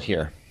are still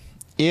here,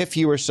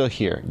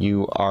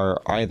 you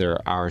are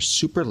either our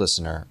super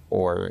listener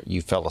or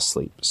you fell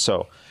asleep.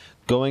 So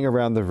going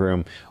around the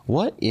room,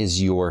 what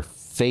is your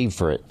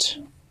favorite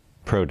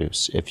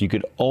produce? If you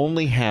could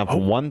only have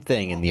one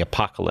thing in the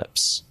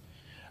apocalypse,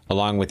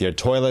 along with your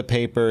toilet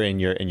paper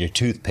and your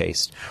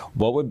toothpaste,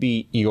 what would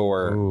be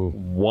your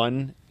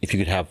one, if you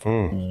could have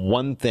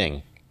one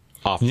thing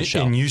off the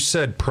shelf? And you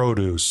said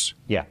produce.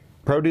 Yeah.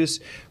 Produce.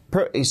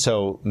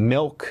 So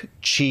milk,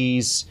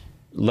 cheese,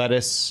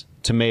 lettuce,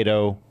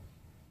 tomato.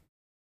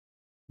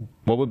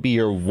 What would be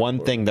your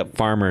one thing that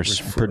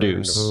farmers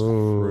produce?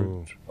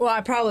 Well,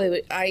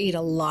 I eat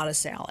a lot of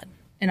salad,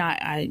 and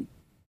I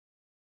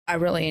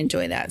really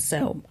enjoy that.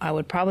 So I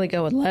would probably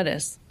go with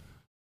lettuce.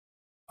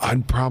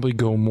 I'd probably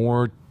go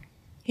more.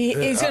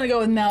 He's going to go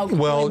with milk.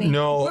 Well,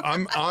 no,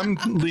 I'm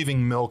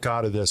leaving milk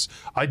out of this.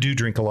 I do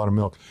drink a lot of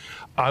milk.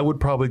 I would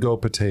probably go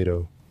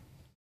potato.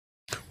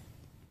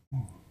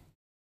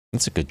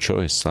 That's a good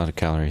choice. A lot of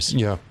calories.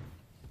 Yeah.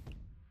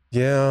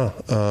 Yeah.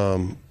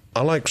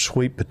 I like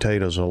sweet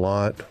potatoes a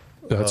lot.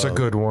 That's a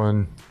good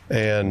one.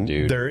 And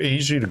they're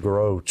easy to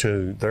grow,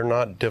 too. They're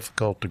not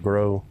difficult to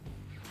grow.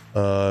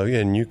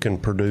 And you can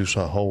produce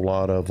a whole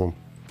lot of them.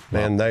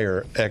 And they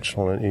are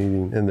excellent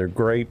eating, and they're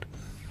great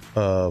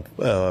as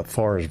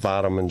far as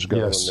vitamins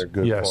go, and they're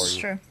good for you.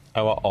 Sure.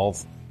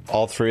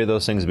 All 3 of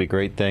those things would be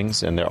great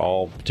things, and they're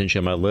all potentially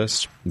on my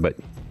list. But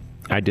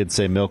I did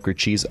say milk or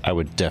cheese. I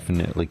would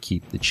definitely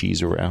keep the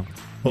cheese around.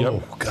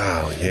 Oh,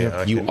 God,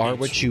 yeah. You are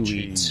what you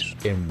eat,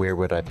 and where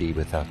would I be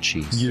without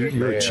cheese?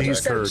 You're a cheese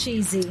curd. So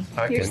cheesy.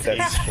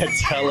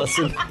 Tell us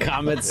in the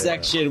comment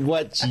section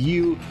what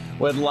you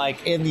would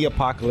like in the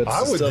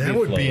apocalypse. That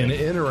would be an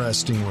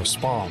interesting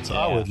response. Yeah.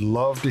 I would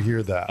love to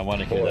hear that. I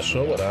want to hear that.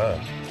 So would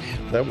I.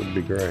 That would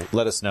be great.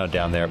 Let us know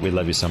down there. We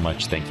love you so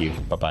much. Thank you.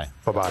 Bye-bye.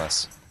 Bye-bye.